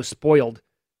Jem goes spoiled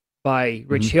by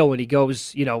Rich Hill, and he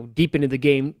goes, deep into the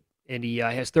game, and he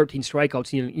has 13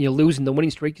 strikeouts. You lose, and the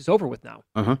winning streak is over with now.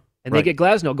 And they get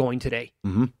Glasnow going today,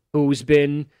 who's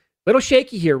been Little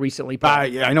shaky here recently, Paul.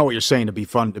 Yeah, I know what you're saying. To be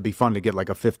fun to get like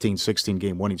a 15, 16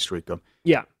 game winning streak.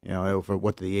 Yeah. For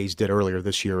what the A's did earlier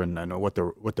this year, and I know what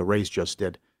the Rays just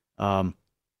did. Well,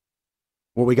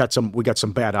 we got some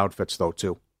bad outfits though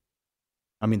too.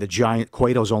 I mean, the Giant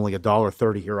Cueto's only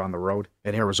 $1.30 here on the road,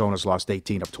 and Arizona's lost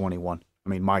 18 of 21. I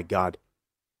mean, my God.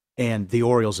 And the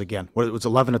Orioles again. What it was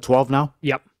 11 to 12 now.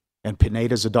 Yep. And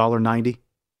Pineda's $1.90,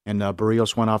 and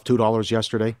Barrios went off $2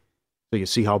 yesterday. So you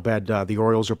see how bad the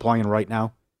Orioles are playing right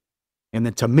now. And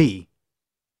then to me,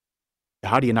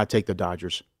 how do you not take the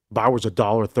Dodgers? Bauer's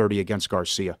 $1.30 against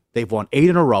Garcia. They've won 8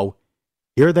 in a row.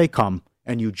 Here they come,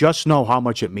 and you just know how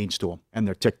much it means to them, and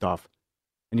they're ticked off.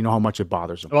 And you know how much it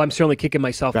bothers them. Well, I'm certainly kicking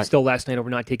myself still last night over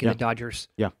not taking the Dodgers.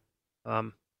 Yeah.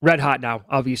 Red hot now,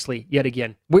 obviously, yet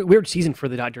again. Weird season for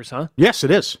the Dodgers, huh? Yes,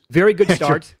 it is. Very good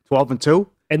start. 12-2.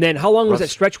 And then how long was that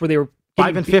stretch where they were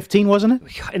 5-15, wasn't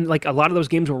it? And like a lot of those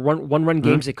games were one-run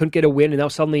games. They couldn't get a win, and now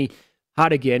suddenly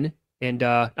hot again. And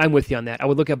I'm with you on that. I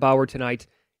would look at Bauer tonight.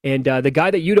 And the guy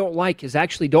that you don't like is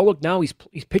actually, don't look now, he's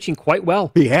pitching quite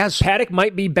well. He has. Paddock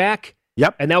might be back.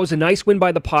 Yep. And that was a nice win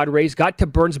by the Padres. Got to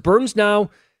Burns. Burns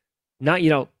now, not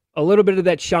a little bit of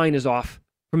that shine is off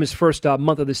from his first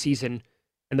month of the season.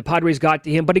 And the Padres got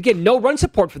to him. But again, no run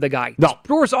support for the guy. No.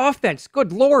 Brewers offense.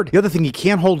 Good Lord. The other thing, he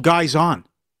can't hold guys on.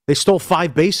 They stole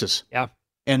 5 bases. Yeah.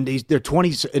 And they're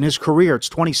 20 in his career. It's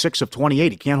 26 of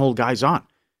 28. He can't hold guys on,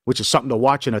 which is something to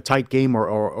watch in a tight game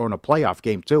or in a playoff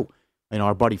game too.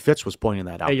 Our buddy Fitz was pointing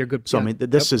that out. Yeah, you're good. So I mean,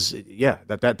 this is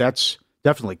that's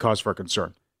definitely cause for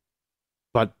concern.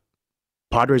 But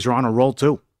Padres are on a roll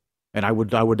too, and I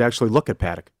would actually look at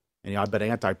Paddock. And I've been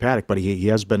anti-Paddock, but he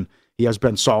has been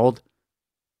solid.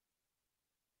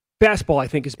 Fastball, I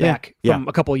think, is back from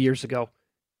a couple of years ago.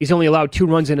 He's only allowed 2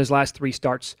 runs in his last 3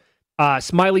 starts.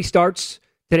 Smiley starts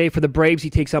today for the Braves. He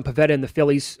takes on Pivetta and the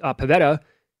Phillies. Pivetta,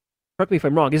 correct me if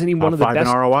I'm wrong, isn't he one of the best? 5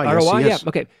 in ROI. Yes, he is.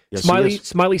 Okay. Yes,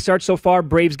 Smiley starts so far.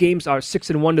 Braves games are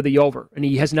 6-1 to the over, and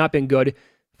he has not been good.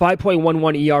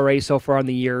 5.11 ERA so far on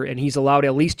the year, and he's allowed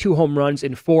at least 2 home runs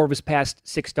in 4 of his past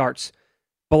 6 starts.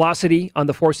 Velocity on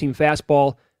the 4-seam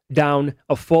fastball down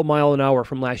a full mile an hour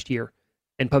from last year.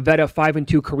 And Pivetta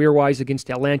 5-2 career-wise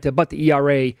against Atlanta, but the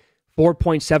ERA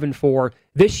 4.74.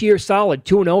 This year, solid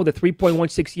 2-0, the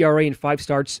 3.16 ERA in 5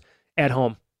 starts at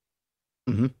home.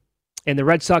 Mm-hmm. And the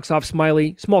Red Sox off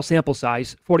Smiley, small sample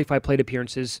size, 45 plate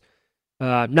appearances,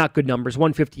 not good numbers,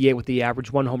 158 with the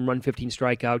average, 1 home run, 15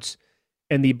 strikeouts.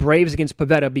 And the Braves against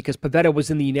Pivetta, because Pivetta was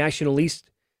in the National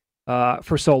East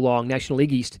for so long, National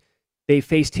League East, they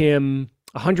faced him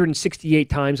 168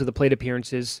 times with the plate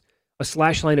appearances, a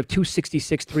slash line of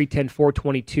 266, 310,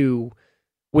 422,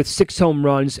 with 6 home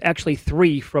runs, actually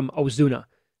 3 from Ozuna.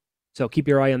 So keep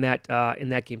your eye on that in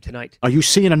that game tonight. Are you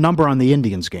seeing a number on the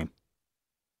Indians game?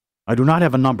 I do not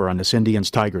have a number on this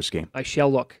Indians-Tigers game. I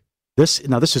shall look. This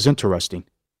is interesting.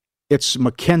 It's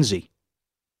McKenzie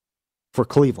for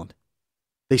Cleveland.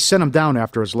 They sent him down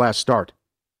after his last start.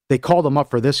 They called him up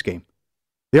for this game.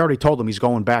 They already told him he's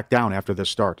going back down after this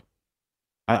start.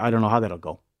 I don't know how that'll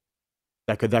go.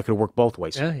 That could work both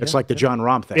ways. Yeah, it's like the John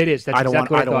Rahm thing. It is. That's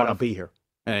exactly what I don't want to be here.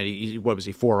 And what was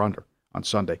he, 4 under on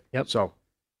Sunday? Yep. So,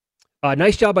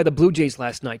 nice job by the Blue Jays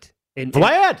last night. And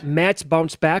Vlad! Matt's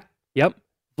bounced back. Yep.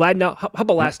 Vlad now. How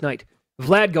about last night?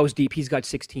 Vlad goes deep. He's got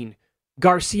 16.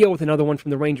 Garcia with another one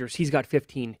from the Rangers. He's got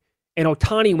 15. And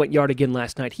Ohtani went yard again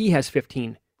last night. He has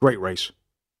 15. Great race.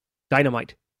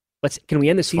 Dynamite. Can we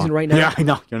end the season right now? Yeah, I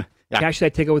know. Yeah. Cash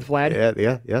that ticket with Vlad?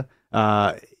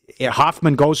 Yeah.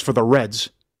 Hoffman goes for the Reds.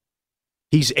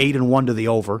 He's 8-1 to the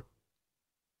over.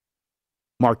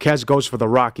 Marquez goes for the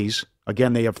Rockies.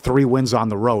 Again, they have 3 wins on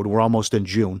the road. We're almost in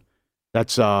June.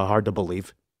 That's hard to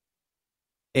believe.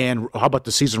 And how about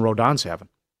the season Rodon's having,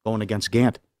 going against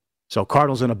Gant? So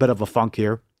Cardinals in a bit of a funk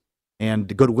here. And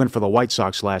a good win for the White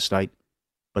Sox last night.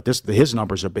 But his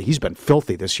numbers he's been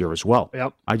filthy this year as well.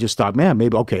 Yep. I just thought, man,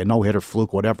 maybe, a no-hitter,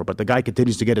 fluke, whatever. But the guy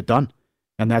continues to get it done.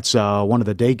 And that's one of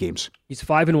the day games. He's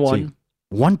 5-1.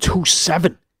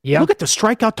 1.27. Yeah. Look at the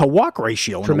strikeout to walk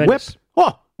ratio. Tremendous. And the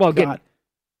whip. Oh, well, again,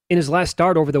 in his last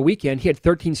start over the weekend, he had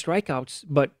 13 strikeouts,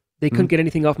 but they couldn't get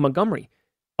anything off Montgomery.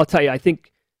 I'll tell you, I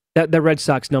think that the Red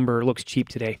Sox number looks cheap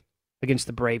today against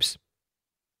the Braves.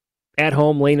 At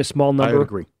home, laying a small number.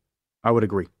 I would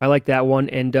agree. I like that one.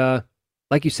 And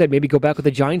like you said, maybe go back with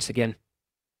the Giants again.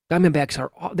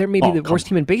 Diamondbacks they're maybe the worst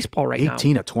team in baseball right now.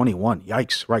 18 of 21.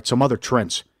 Yikes. Right, some other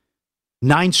trends.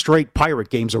 9 straight Pirate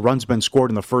games, a run's been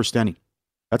scored in the first inning.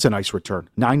 That's a nice return.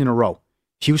 9 in a row.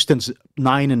 Houston's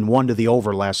 9-1 to the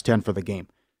over last 10 for the game.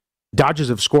 Dodgers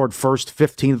have scored first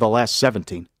 15 of the last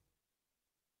 17.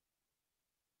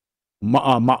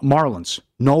 Marlins,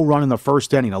 no run in the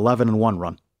first inning, 11-1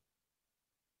 run.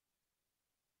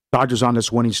 Dodgers on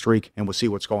this winning streak, and we'll see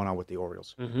what's going on with the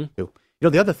Orioles. Mm-hmm. Too.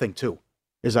 The other thing too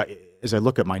is as I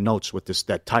look at my notes with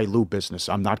that Ty Lue business,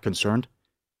 I'm not concerned.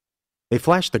 They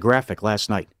flashed the graphic last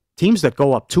night. Teams that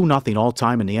go up 2-0 all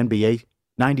time in the NBA,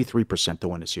 93% to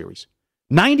win a series.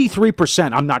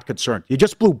 93%, I'm not concerned. You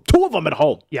just blew 2 of them at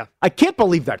home. Yeah. I can't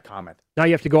believe that comment. Now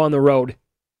you have to go on the road,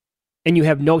 and you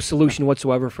have no solution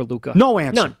whatsoever for Luka. No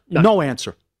answer. None. No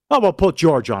answer. Oh, we'll put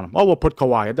George on him. Oh, we'll put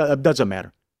Kawhi. It doesn't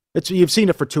matter. You've seen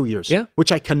it for 2 years. Yeah.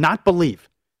 Which I cannot believe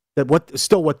that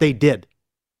what they did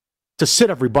to sit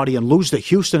everybody and lose to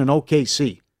Houston and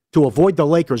OKC to avoid the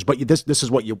Lakers, but this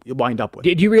is what you wind up with.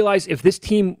 Did you realize if this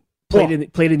team played in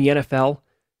the NFL,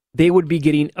 they would be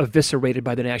getting eviscerated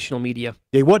by the national media?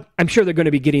 They would. I'm sure they're going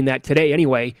to be getting that today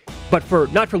anyway, but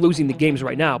not for losing the games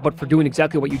right now, but for doing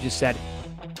exactly what you just said.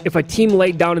 If a team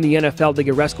laid down in the NFL, they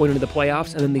get rest going into the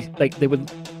playoffs, and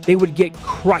then they would get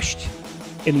crushed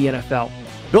in the NFL.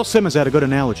 Bill Simmons had a good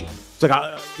analogy. It's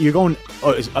like you're going.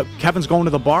 Kevin's going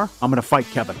to the bar. I'm going to fight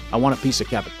Kevin. I want a piece of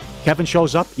Kevin. Kevin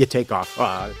shows up. You take off.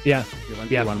 Yeah.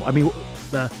 I mean,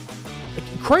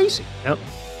 crazy. Yep.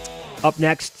 Up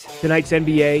next, tonight's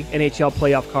NBA, NHL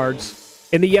playoff cards.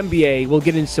 In the NBA, we'll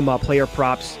get into some player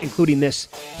props, including this.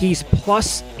 He's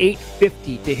plus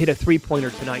 850 to hit a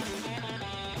three-pointer tonight.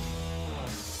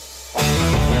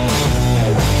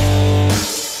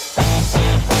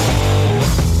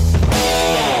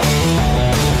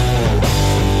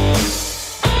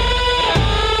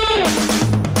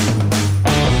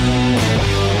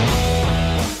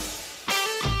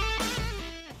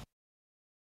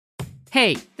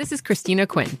 Hey, this is Christina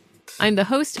Quinn. I'm the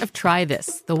host of Try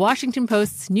This, the Washington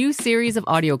Post's new series of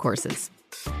audio courses.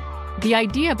 The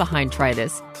idea behind Try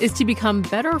This is to become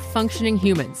better functioning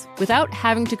humans without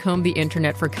having to comb the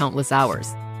internet for countless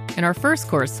hours. In our first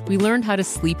course, we learned how to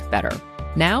sleep better.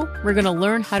 Now, we're going to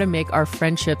learn how to make our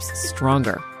friendships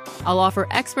stronger. I'll offer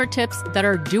expert tips that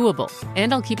are doable,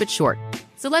 and I'll keep it short.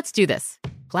 So let's do this.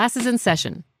 Class is in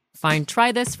session. Find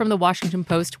Try This from the Washington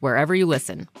Post wherever you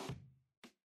listen.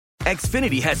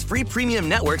 Xfinity has free premium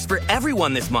networks for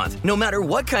everyone this month, no matter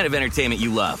what kind of entertainment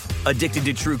you love. Addicted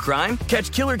to true crime?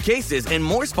 Catch killer cases and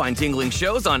more spine-tingling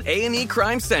shows on A&E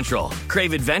Crime Central.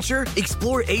 Crave adventure?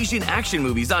 Explore Asian action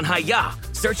movies on Hi-Ya.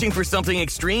 Searching for something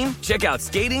extreme? Check out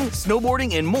skating,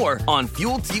 snowboarding, and more on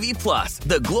Fuel TV Plus,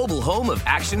 the global home of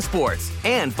action sports.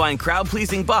 And find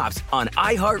crowd-pleasing bops on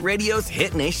iHeartRadio's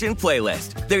Hit Nation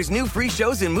playlist. There's new free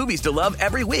shows and movies to love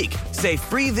every week. Say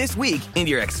free this week in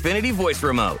your Xfinity voice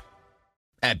remote.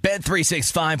 At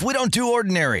Bet365, we don't do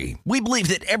ordinary. We believe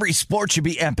that every sport should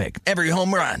be epic. Every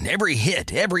home run, every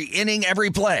hit, every inning, every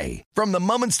play. From the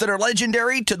moments that are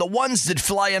legendary to the ones that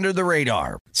fly under the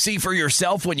radar. See for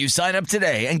yourself when you sign up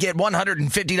today and get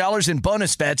 $150 in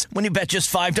bonus bets when you bet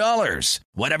just $5.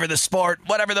 Whatever the sport,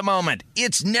 whatever the moment,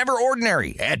 it's never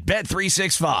ordinary at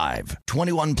Bet365.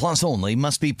 21 plus only.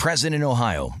 Must be present in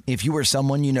Ohio. If you or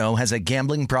someone you know has a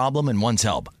gambling problem and wants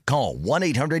help, call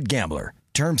 1-800-GAMBLER.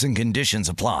 Terms and conditions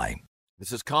apply.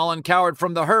 This is Colin Cowherd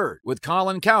from The Herd with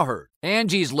Colin Cowherd.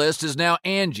 Angie's List is now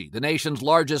Angie, the nation's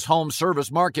largest home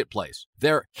service marketplace.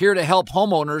 They're here to help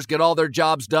homeowners get all their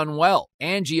jobs done well.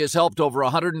 Angie has helped over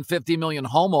 150 million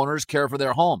homeowners care for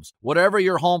their homes. Whatever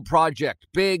your home project,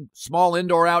 big, small,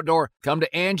 indoor, outdoor, come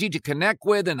to Angie to connect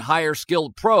with and hire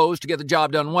skilled pros to get the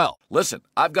job done well. Listen,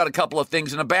 I've got a couple of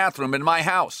things in a bathroom in my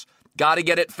house. Got to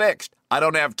get it fixed. I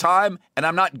don't have time, and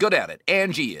I'm not good at it.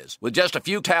 Angie is. With just a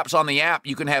few taps on the app,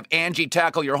 you can have Angie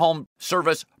tackle your home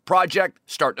service project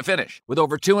start to finish. With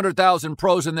over 200,000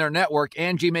 pros in their network,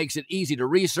 Angie makes it easy to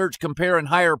research, compare, and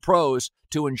hire pros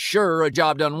to ensure a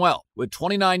job done well. With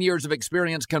 29 years of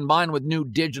experience combined with new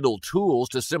digital tools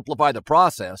to simplify the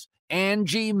process,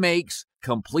 Angie makes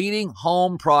completing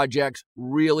home projects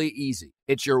really easy.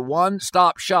 It's your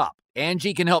one-stop shop.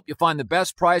 Angie can help you find the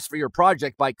best price for your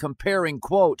project by comparing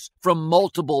quotes from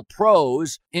multiple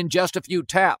pros in just a few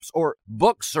taps, or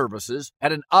book services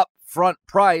at an upfront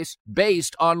price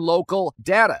based on local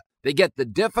data. They get the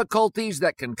difficulties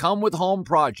that can come with home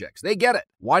projects. They get it.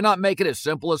 Why not make it as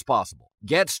simple as possible?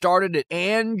 Get started at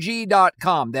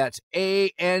Angie.com. That's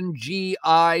ANGI.com,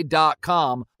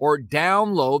 or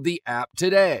download the app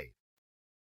today.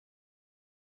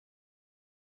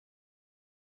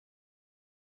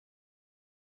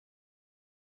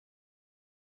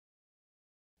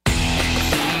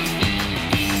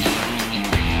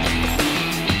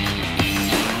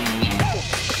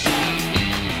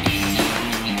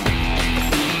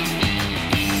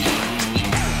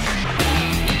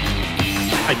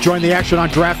 Join the action on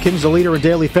DraftKings, the leader in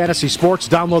daily fantasy sports.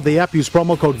 Download the app. Use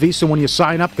promo code VEASAN when you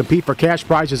sign up. Compete for cash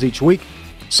prizes each week.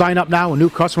 Sign up now, and new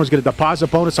customers get a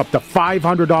deposit bonus up to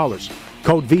 $500.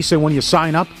 Code VSiN when you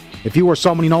sign up. If you or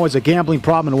someone you know has a gambling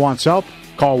problem and wants help,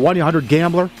 call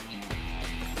 1-800-GAMBLER.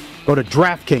 Go to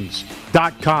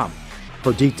DraftKings.com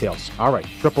for details. All right,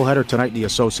 triple header tonight in the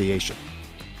association.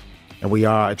 And we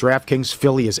at DraftKings,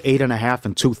 Philly is 8.5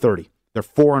 and 230. They're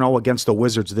 4-0 against the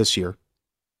Wizards this year. It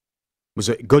was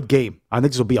a good game. I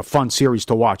think this will be a fun series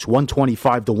to watch.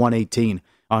 125-118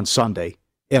 on Sunday.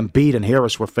 Embiid and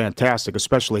Harris were fantastic,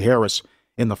 especially Harris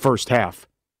in the first half.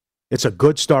 It's a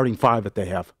good starting five that they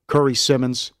have. Curry,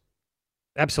 Simmons,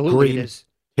 absolutely Green, it is.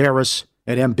 Harris,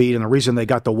 and Embiid, and the reason they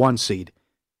got the 1 seed.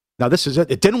 Now, this is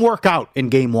it. It didn't work out in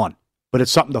Game 1, but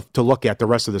it's something to look at the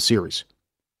rest of the series.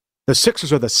 The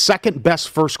Sixers are the second best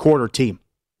first quarter team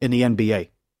in the NBA.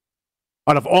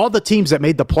 Out of all the teams that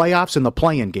made the playoffs and the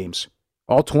play-in games,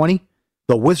 all 20,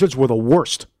 the Wizards were the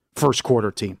worst first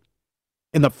quarter team.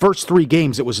 In the first 3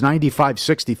 games, it was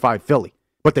 95-65 Philly,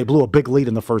 but they blew a big lead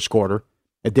in the first quarter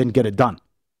and didn't get it done,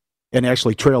 and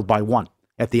actually trailed by 1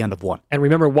 at the end of 1. And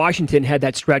remember, Washington had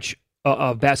that stretch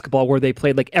of basketball where they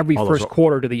played like every first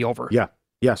quarter to the over. Yeah,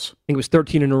 yes. I think it was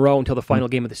 13 in a row until the final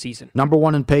game of the season. Number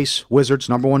 1 in pace, Wizards.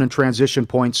 Number 1 in transition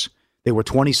points. They were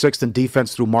 26th in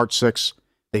defense through March 6th.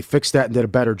 They fixed that and did a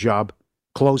better job.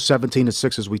 Closed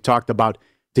 17-6, as we talked about,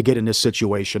 to get in this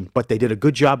situation. But they did a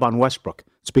good job on Westbrook,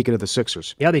 speaking of the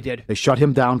Sixers. Yeah, they did. They shut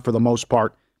him down for the most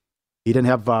part. He didn't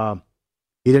have...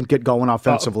 he didn't get going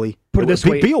offensively. Put it this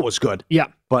way. Beal was good. Yeah.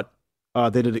 But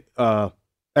they did an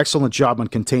excellent job on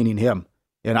containing him.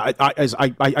 And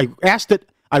I asked it,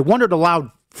 I wondered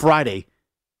aloud Friday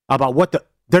about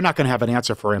they're not going to have an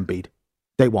answer for Embiid.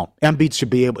 They won't. Embiid should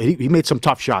be able, he made some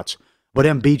tough shots, but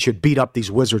Embiid should beat up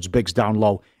these Wizards bigs down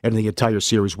low in the entire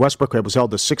series. Westbrook was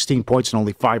held to 16 points and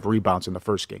only 5 rebounds in the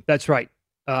first game. That's right.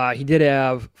 He did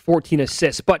have 14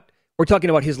 assists, but we're talking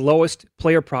about his lowest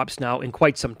player props now in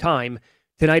quite some time.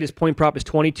 Tonight, his point prop is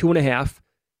 22.5,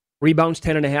 rebounds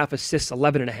 10.5, assists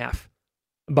 11.5.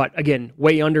 But again,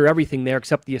 way under everything there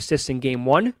except the assists in Game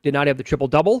 1. Did not have the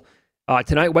triple-double.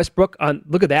 Tonight, Westbrook,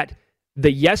 look at that.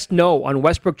 The yes-no on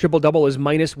Westbrook triple-double is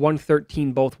minus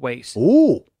 113 both ways.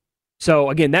 Ooh. So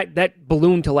again, that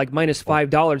ballooned to like minus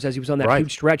 $5 as he was on that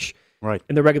huge stretch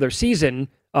in the regular season.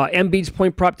 Embiid's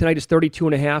point prop tonight is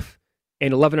 32.5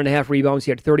 and 11.5 rebounds.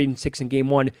 He had 30 and 6 in Game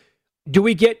 1. Do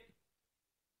we get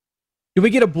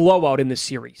a blowout in this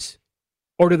series?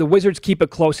 Or do the Wizards keep it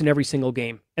close in every single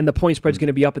game and the point spread's going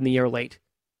to be up in the air late?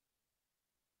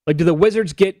 Like, do the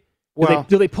Wizards get...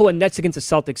 Do they pull a Nets against the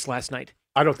Celtics last night?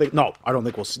 I don't think we'll... No. I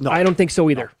don't think so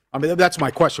either. No. I mean, that's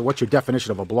my question. What's your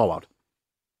definition of a blowout?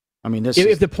 I mean,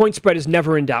 if the point spread is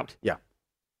never in doubt. Yeah.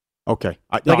 Okay.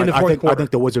 In the fourth quarter. I think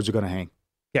the Wizards are going to hang.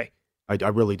 Okay. I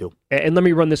really do. And let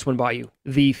me run this one by you.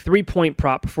 The 3-point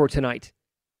prop for tonight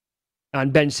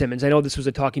on Ben Simmons. I know this was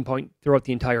a talking point throughout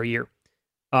the entire year.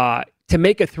 To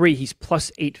make a 3, he's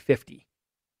plus 850.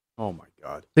 Oh, my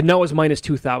God. The no is minus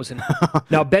 2,000.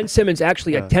 Now, Ben Simmons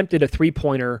actually attempted a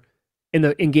 3-pointer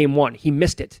in Game 1. He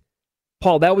missed it.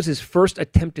 Paul, that was his first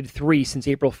attempted 3 since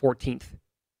April 14th.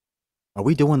 Are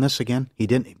we doing this again? He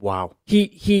didn't. Wow.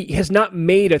 He has not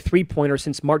made a 3-pointer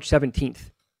since March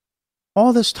 17th.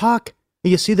 All this talk.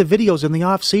 You see the videos in the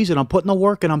off season. I'm putting the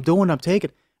work and I'm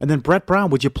taking. And then Brett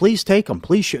Brown, would you please take him?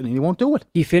 Please shoot. And he won't do it.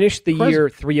 He finished the year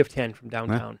 3 of 10 from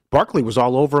downtown. Barkley was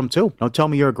all over him too. Don't tell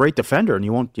me you're a great defender and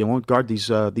you won't guard these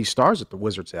stars that the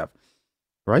Wizards have.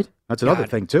 Right? That's another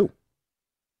thing too.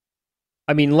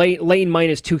 I mean, lane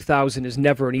minus 2,000 is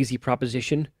never an easy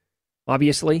proposition,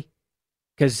 obviously,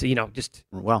 because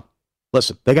Well,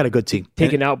 listen, they got a good team.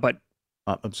 Taken out, but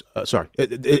sorry,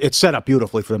 it's set up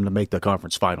beautifully for them to make the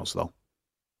conference finals, though.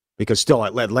 Because still,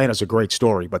 Atlanta's a great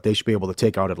story, but they should be able to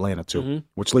take out Atlanta, too,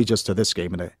 which leads us to this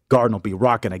game, and the Garden will be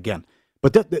rocking again.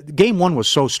 But the Game 1 was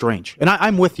so strange, and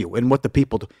I'm with you in what the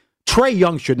people do. Trae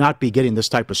Young should not be getting this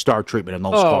type of star treatment in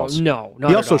those calls. No,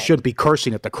 he also shouldn't be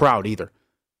cursing at the crowd either.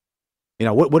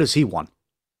 What does he want?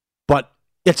 But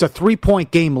it's a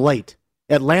 3-point game late.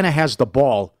 Atlanta has the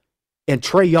ball, and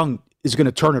Trae Young is going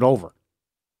to turn it over.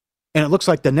 And it looks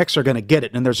like the Knicks are going to get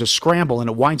it, and there's a scramble, and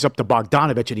it winds up to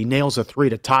Bogdanovich, and he nails a 3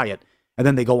 to tie it, and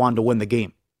then they go on to win the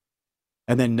game.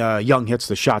 And then Young hits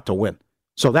the shot to win.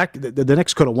 So the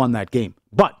Knicks could have won that game.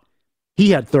 But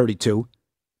he had 32.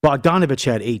 Bogdanovich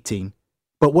had 18.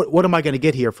 But what am I going to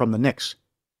get here from the Knicks?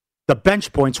 The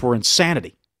bench points were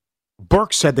insanity.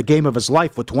 Burks had the game of his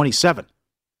life with 27.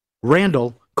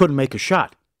 Randall couldn't make a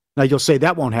shot. Now, you'll say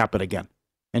that won't happen again.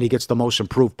 And he gets the most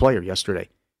improved player yesterday.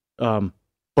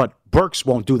 But Burks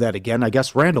won't do that again. I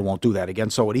guess Randall won't do that again,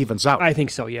 so it evens out. I think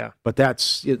so, yeah. But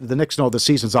the Knicks know the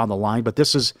season's on the line, but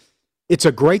it's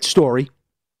a great story.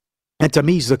 And to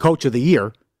me, he's the coach of the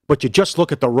year. But you just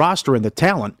look at the roster and the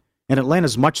talent, and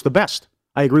Atlanta's much the best.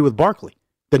 I agree with Barkley.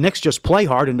 The Knicks just play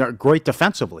hard, and they're great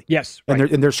defensively. Yes.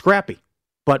 Right. And they're scrappy.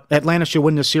 But Atlanta should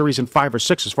win this series in 5 or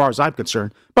 6 as far as I'm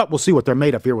concerned. But we'll see what they're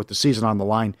made of here with the season on the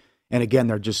line. And again,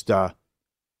 they're just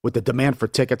with the demand for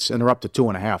tickets, and they're up to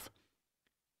 2.5.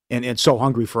 And so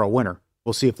hungry for a winner.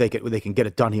 We'll see if they can get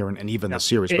it done here and even the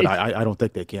series. But I don't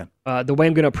think they can. The way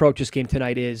I'm going to approach this game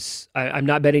tonight is I'm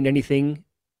not betting anything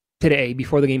today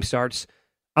before the game starts.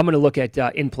 I'm going to look at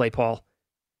in-play, Paul.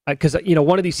 Because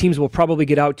one of these teams will probably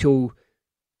get out to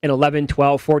an 11,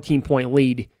 12, 14-point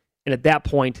lead. And at that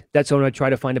point, that's when I'm going to try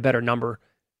to find a better number.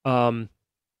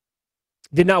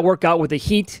 Did not work out with the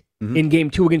Heat in Game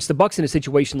 2 against the Bucks in a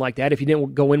situation like that. If you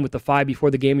didn't go in with the 5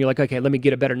 before the game, you're like, okay, let me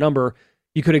get a better number.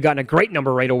 You could have gotten a great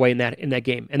number right away in that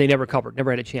game, and they never covered,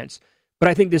 never had a chance. But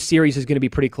I think this series is going to be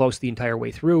pretty close the entire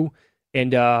way through,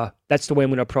 and that's the way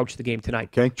I'm going to approach the game tonight.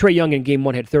 Okay. Trae Young in Game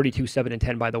 1 had 32, 7, and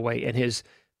 10, by the way, and his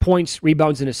points,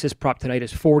 rebounds, and assist prop tonight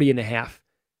is 40.5.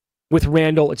 With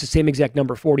Randall, it's the same exact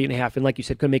number, 40.5. And like you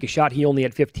said, couldn't make a shot. He only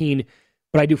had 15.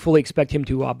 But I do fully expect him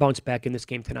to bounce back in this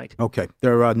game tonight. Okay.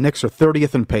 Their Knicks are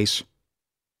 30th in pace,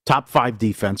 top 5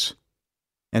 defense.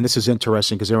 And this is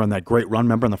interesting because they're on that great run,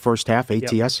 remember, in the first half,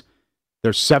 ATS? Yep.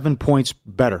 They're 7 points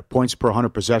better, points per 100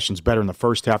 possessions better in the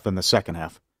first half than the second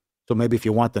half. So maybe if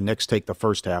you want the Knicks, take the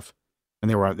first half.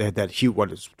 And they had that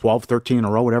huge, 12, 13 in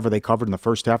a row, whatever they covered in the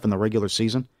first half in the regular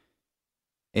season.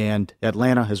 And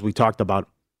Atlanta, as we talked about,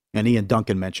 and Ian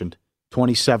Duncan mentioned,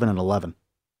 27 and 11.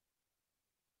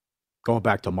 Going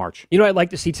back to March. You know what I'd like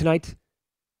to see tonight?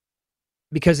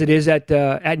 Because it is at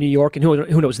New York, and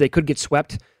who knows, they could get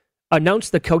swept. Announce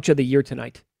the coach of the year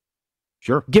tonight.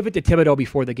 Sure. Give it to Thibodeau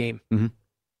before the game. Mm-hmm.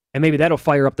 And maybe that'll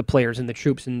fire up the players and the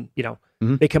troops, and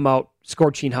they come out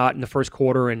scorching hot in the first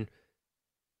quarter and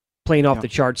playing off the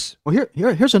charts. Well,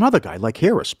 here's another guy like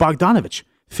Harris, Bogdanovich,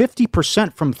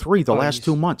 50% from 3 the last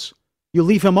 2 months. You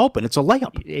leave him open. It's a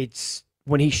layup. It's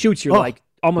when he shoots, you're like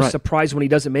almost surprised when he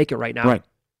doesn't make it right now. Right.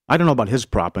 I don't know about his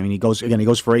prop. I mean, he goes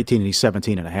for 18 and he's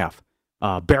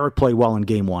 17.5. Barrett played well in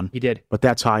Game 1. He did. But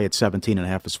that's high at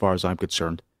 17.5 as far as I'm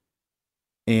concerned.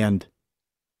 And,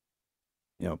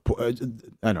 I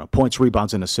don't know, points,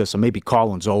 rebounds, and assists. And maybe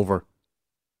Collins over.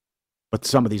 But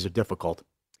some of these are difficult.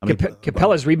 I mean,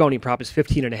 Capella's rebounding prop is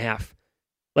 15.5.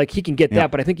 Like, he can get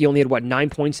that, but I think he only had, 9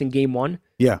 points in Game 1?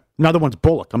 Yeah. Another one's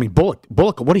Bullock. I mean, Bullock,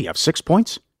 what do you have, 6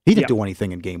 points? He didn't do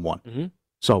anything in Game 1. Mm-hmm.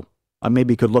 So I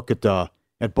maybe could look at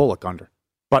Bullock under.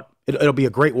 But it'll be a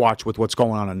great watch with what's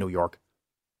going on in New York.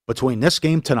 Between this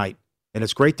game tonight, and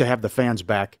it's great to have the fans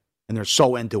back, and they're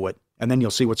so into it, and then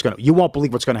you'll see you won't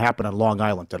believe what's going to happen on Long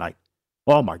Island tonight.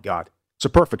 Oh, my God. It's a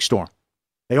perfect storm.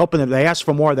 They asked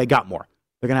for more, they got more.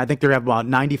 I think they're going to have about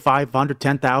 9,500,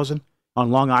 10,000 on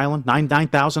Long Island,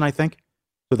 9,000, I think,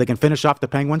 so they can finish off the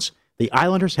Penguins. The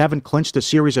Islanders haven't clinched a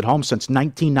series at home since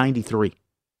 1993.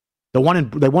 The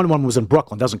one was in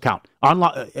Brooklyn, doesn't count.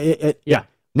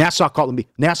 Nassau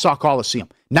Coliseum,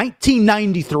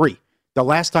 1993. The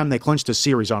last time they clinched a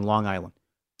series on Long Island.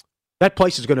 That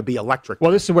place is going to be electric.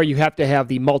 Well, this is where you have to have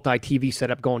the multi-TV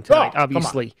setup going tonight,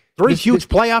 obviously. 3 huge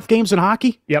playoff games in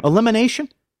hockey? Yep. Elimination?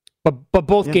 But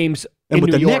both games in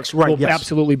New York will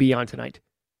absolutely be on tonight.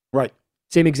 Right.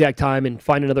 Same exact time, and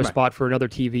find another spot for another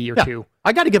TV or two.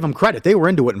 I got to give them credit. They were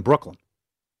into it in Brooklyn.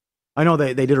 I know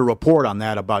they did a report on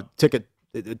that about ticket.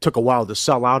 It took a while to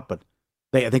sell out, but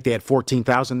I think they had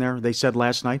 14,000 there, they said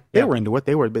last night. They were into it.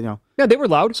 They were, Yeah, they were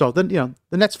loud. So then,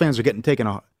 the Nets fans are taking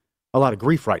a lot of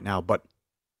grief right now, but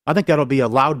I think that'll be a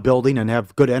loud building and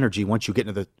have good energy once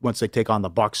they take on the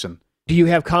Bucks. And do you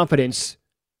have confidence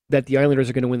that the Islanders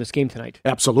are going to win this game tonight?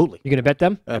 Absolutely. You're going to bet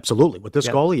them? Absolutely. With this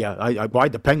goalie, I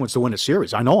ride the Penguins to win a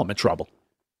series. I know I'm in trouble.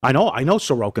 I know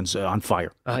Sorokin's on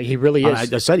fire. He really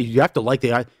is. I said you have to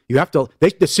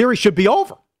the series should be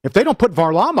over. If they don't put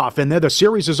Varlamov in there, the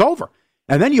series is over.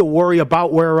 And then you'll worry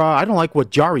about where, I don't like what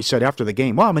Jari said after the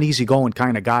game. Well, I'm an easygoing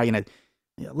kind of guy. And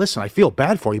listen, I feel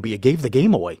bad for you, but you gave the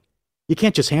game away. You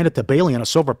can't just hand it to Bailey on a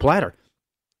silver platter.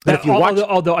 That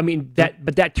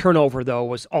turnover, though,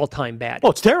 was all-time bad. Oh,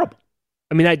 it's terrible.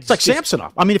 I mean, it's like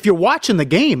Samsonov. I mean, if you're watching the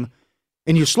game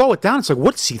and you slow it down, it's like,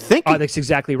 what's he thinking? Oh, that's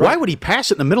exactly right. Why would he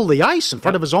pass it in the middle of the ice in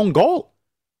front of his own goal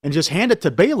and just hand it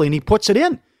to Bailey and he puts it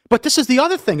in? But this is the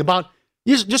other thing about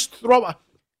you just throw.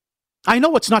 I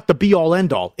know it's not the be-all,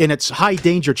 end-all in its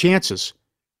high-danger chances,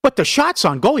 but the shots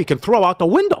on goal you can throw out the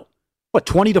window.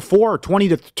 20-4 or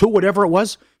 20-2, whatever it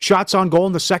was, shots on goal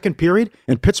in the second period,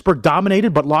 and Pittsburgh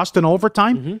dominated but lost in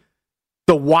overtime. Mm-hmm.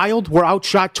 The Wild were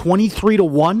outshot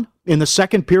 23-1 in the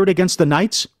second period against the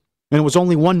Knights, and it was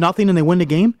only 1-0, and they win the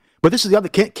game. But this is the other.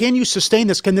 Can you sustain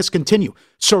this? Can this continue?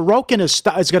 Sorokin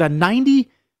has got a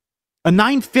A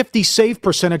 .950 save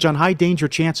percentage on high danger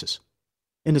chances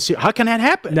in the series. How can that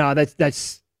happen? No,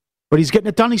 that's. But he's getting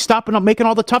it done. He's stopping up, making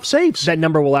all the tough saves. That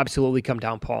number will absolutely come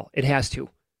down, Paul. It has to.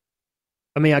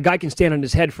 I mean, a guy can stand on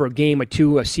his head for a game, a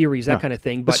two, a series, that kind of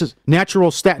thing. But this is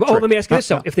natural stat trick. Oh, let me ask you this,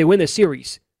 though. If they win this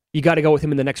series, you got to go with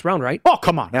him in the next round, right? Oh,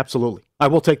 come on. Absolutely. I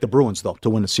will take the Bruins, though, to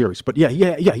win the series. But yeah,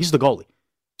 he's the goalie.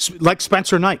 Like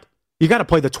Spencer Knight. You got to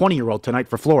play the 20-year-old tonight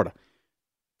for Florida.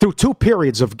 Through 2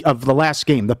 periods of the last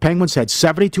game, the Penguins had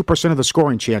 72% of the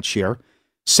scoring chance share,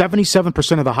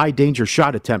 77% of the high danger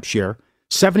shot attempt share,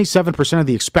 77% of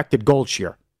the expected goal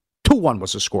share. 2-1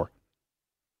 was the score.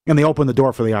 And they opened the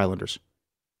door for the Islanders.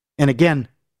 And again,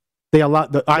 they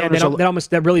allowed the Islanders.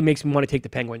 That really makes me want to take the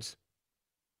Penguins.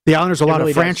 The Islanders allowed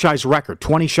really a franchise record,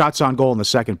 20 shots on goal in the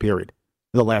second period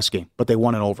of the last game, but they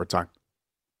won in overtime.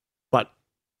 But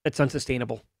that's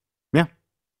unsustainable. Yeah.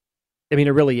 I mean,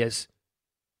 it really is.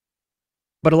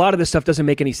 But a lot of this stuff doesn't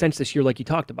make any sense this year like you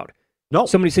talked about. No.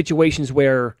 So many situations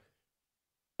where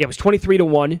it was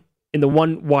 23-1 in the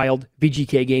one Wild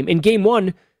VGK game. In game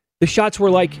 1, the shots were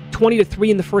like 20-3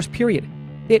 in the first period.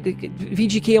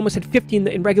 VGK almost had 50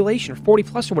 in regulation, or 40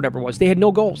 plus or whatever it was. They had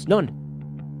no goals, none.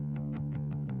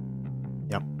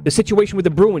 Yep. The situation with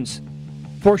the Bruins,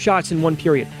 4 shots in 1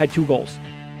 period, had 2 goals.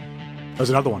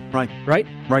 There's another one, right? Right?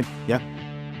 Right, yeah.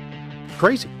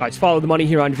 Crazy. All right, let's follow the money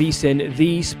here on VSiN,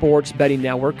 the Sports Betting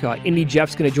Network. Indy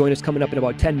Jeff's going to join us coming up in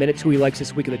about 10 minutes, who he likes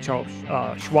this week of the Charles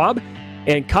Schwab.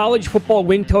 And college football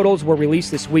win totals were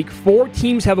released this week. 4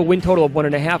 teams have a win total of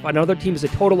 1.5. Another team is a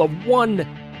total of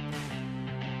 1.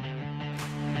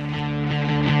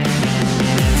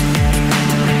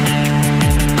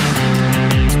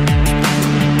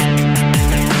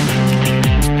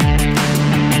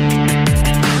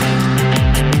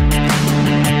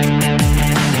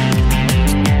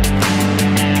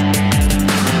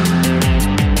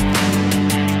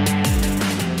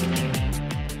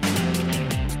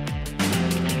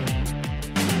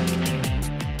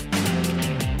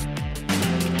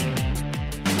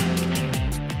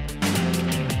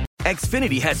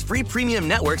 Xfinity has free premium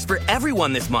networks for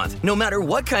everyone this month, no matter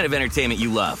what kind of entertainment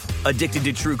you love. Addicted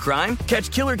to true crime?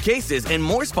 Catch killer cases and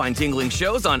more spine-tingling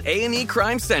shows on A&E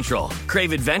Crime Central.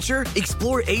 Crave adventure?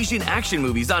 Explore Asian action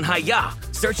movies on Hi-Ya.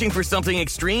 Searching for something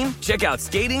extreme? Check out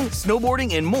skating,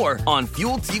 snowboarding, and more on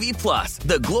Fuel TV Plus,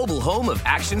 the global home of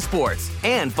action sports.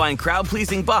 And find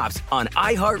crowd-pleasing bops on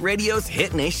iHeartRadio's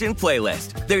Hit Nation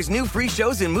playlist. There's new free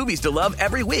shows and movies to love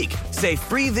every week. Say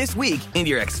free this week in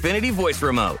your Xfinity voice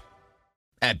remote.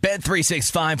 At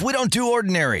Bet365, we don't do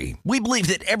ordinary. We believe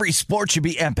that every sport should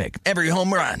be epic. Every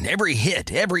home run, every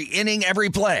hit, every inning, every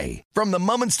play. From the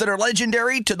moments that are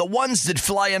legendary to the ones that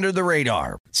fly under the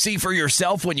radar. See for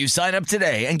yourself when you sign up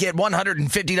today and get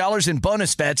 $150 in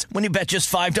bonus bets when you bet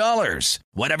just $5.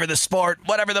 Whatever the sport,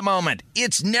 whatever the moment,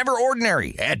 it's never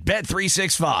ordinary at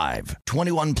Bet365.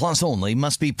 21 plus only.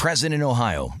 Must be present in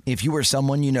Ohio. If you or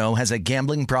someone you know has a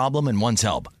gambling problem and wants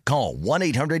help, call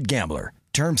 1-800-GAMBLER.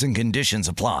 Terms and conditions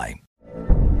apply.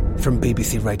 From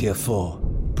BBC Radio 4,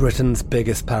 Britain's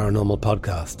biggest paranormal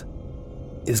podcast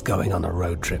is going on a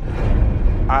road trip.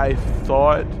 I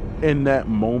thought in that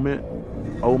moment,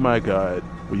 oh my God,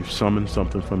 we've summoned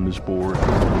something from this board.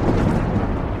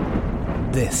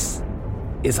 This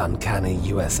is Uncanny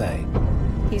USA.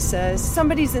 He says,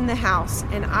 somebody's in the house,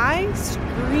 and I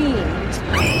screamed.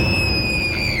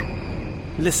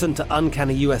 Listen to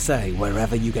Uncanny USA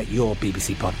wherever you get your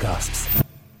BBC podcasts,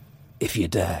 if you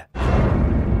dare.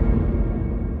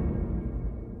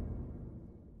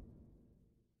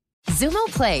 Xumo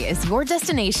Play is your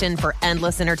destination for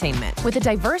endless entertainment. With a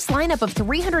diverse lineup of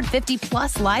 350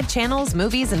 plus live channels,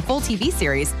 movies, and full TV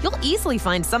series, you'll easily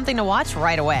find something to watch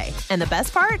right away. And the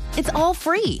best part? It's all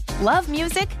free. Love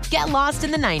music? Get lost in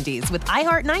the 90s with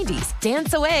iHeart 90s,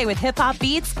 dance away with hip-hop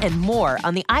beats, and more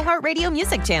on the iHeartRadio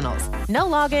music channels. No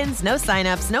logins, no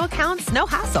signups, no accounts, no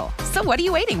hassle. So what are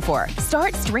you waiting for?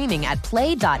 Start streaming at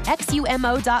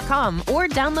play.xumo.com or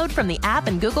download from the app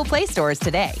and Google Play stores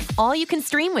today. All you can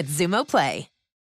stream with Xumo Play.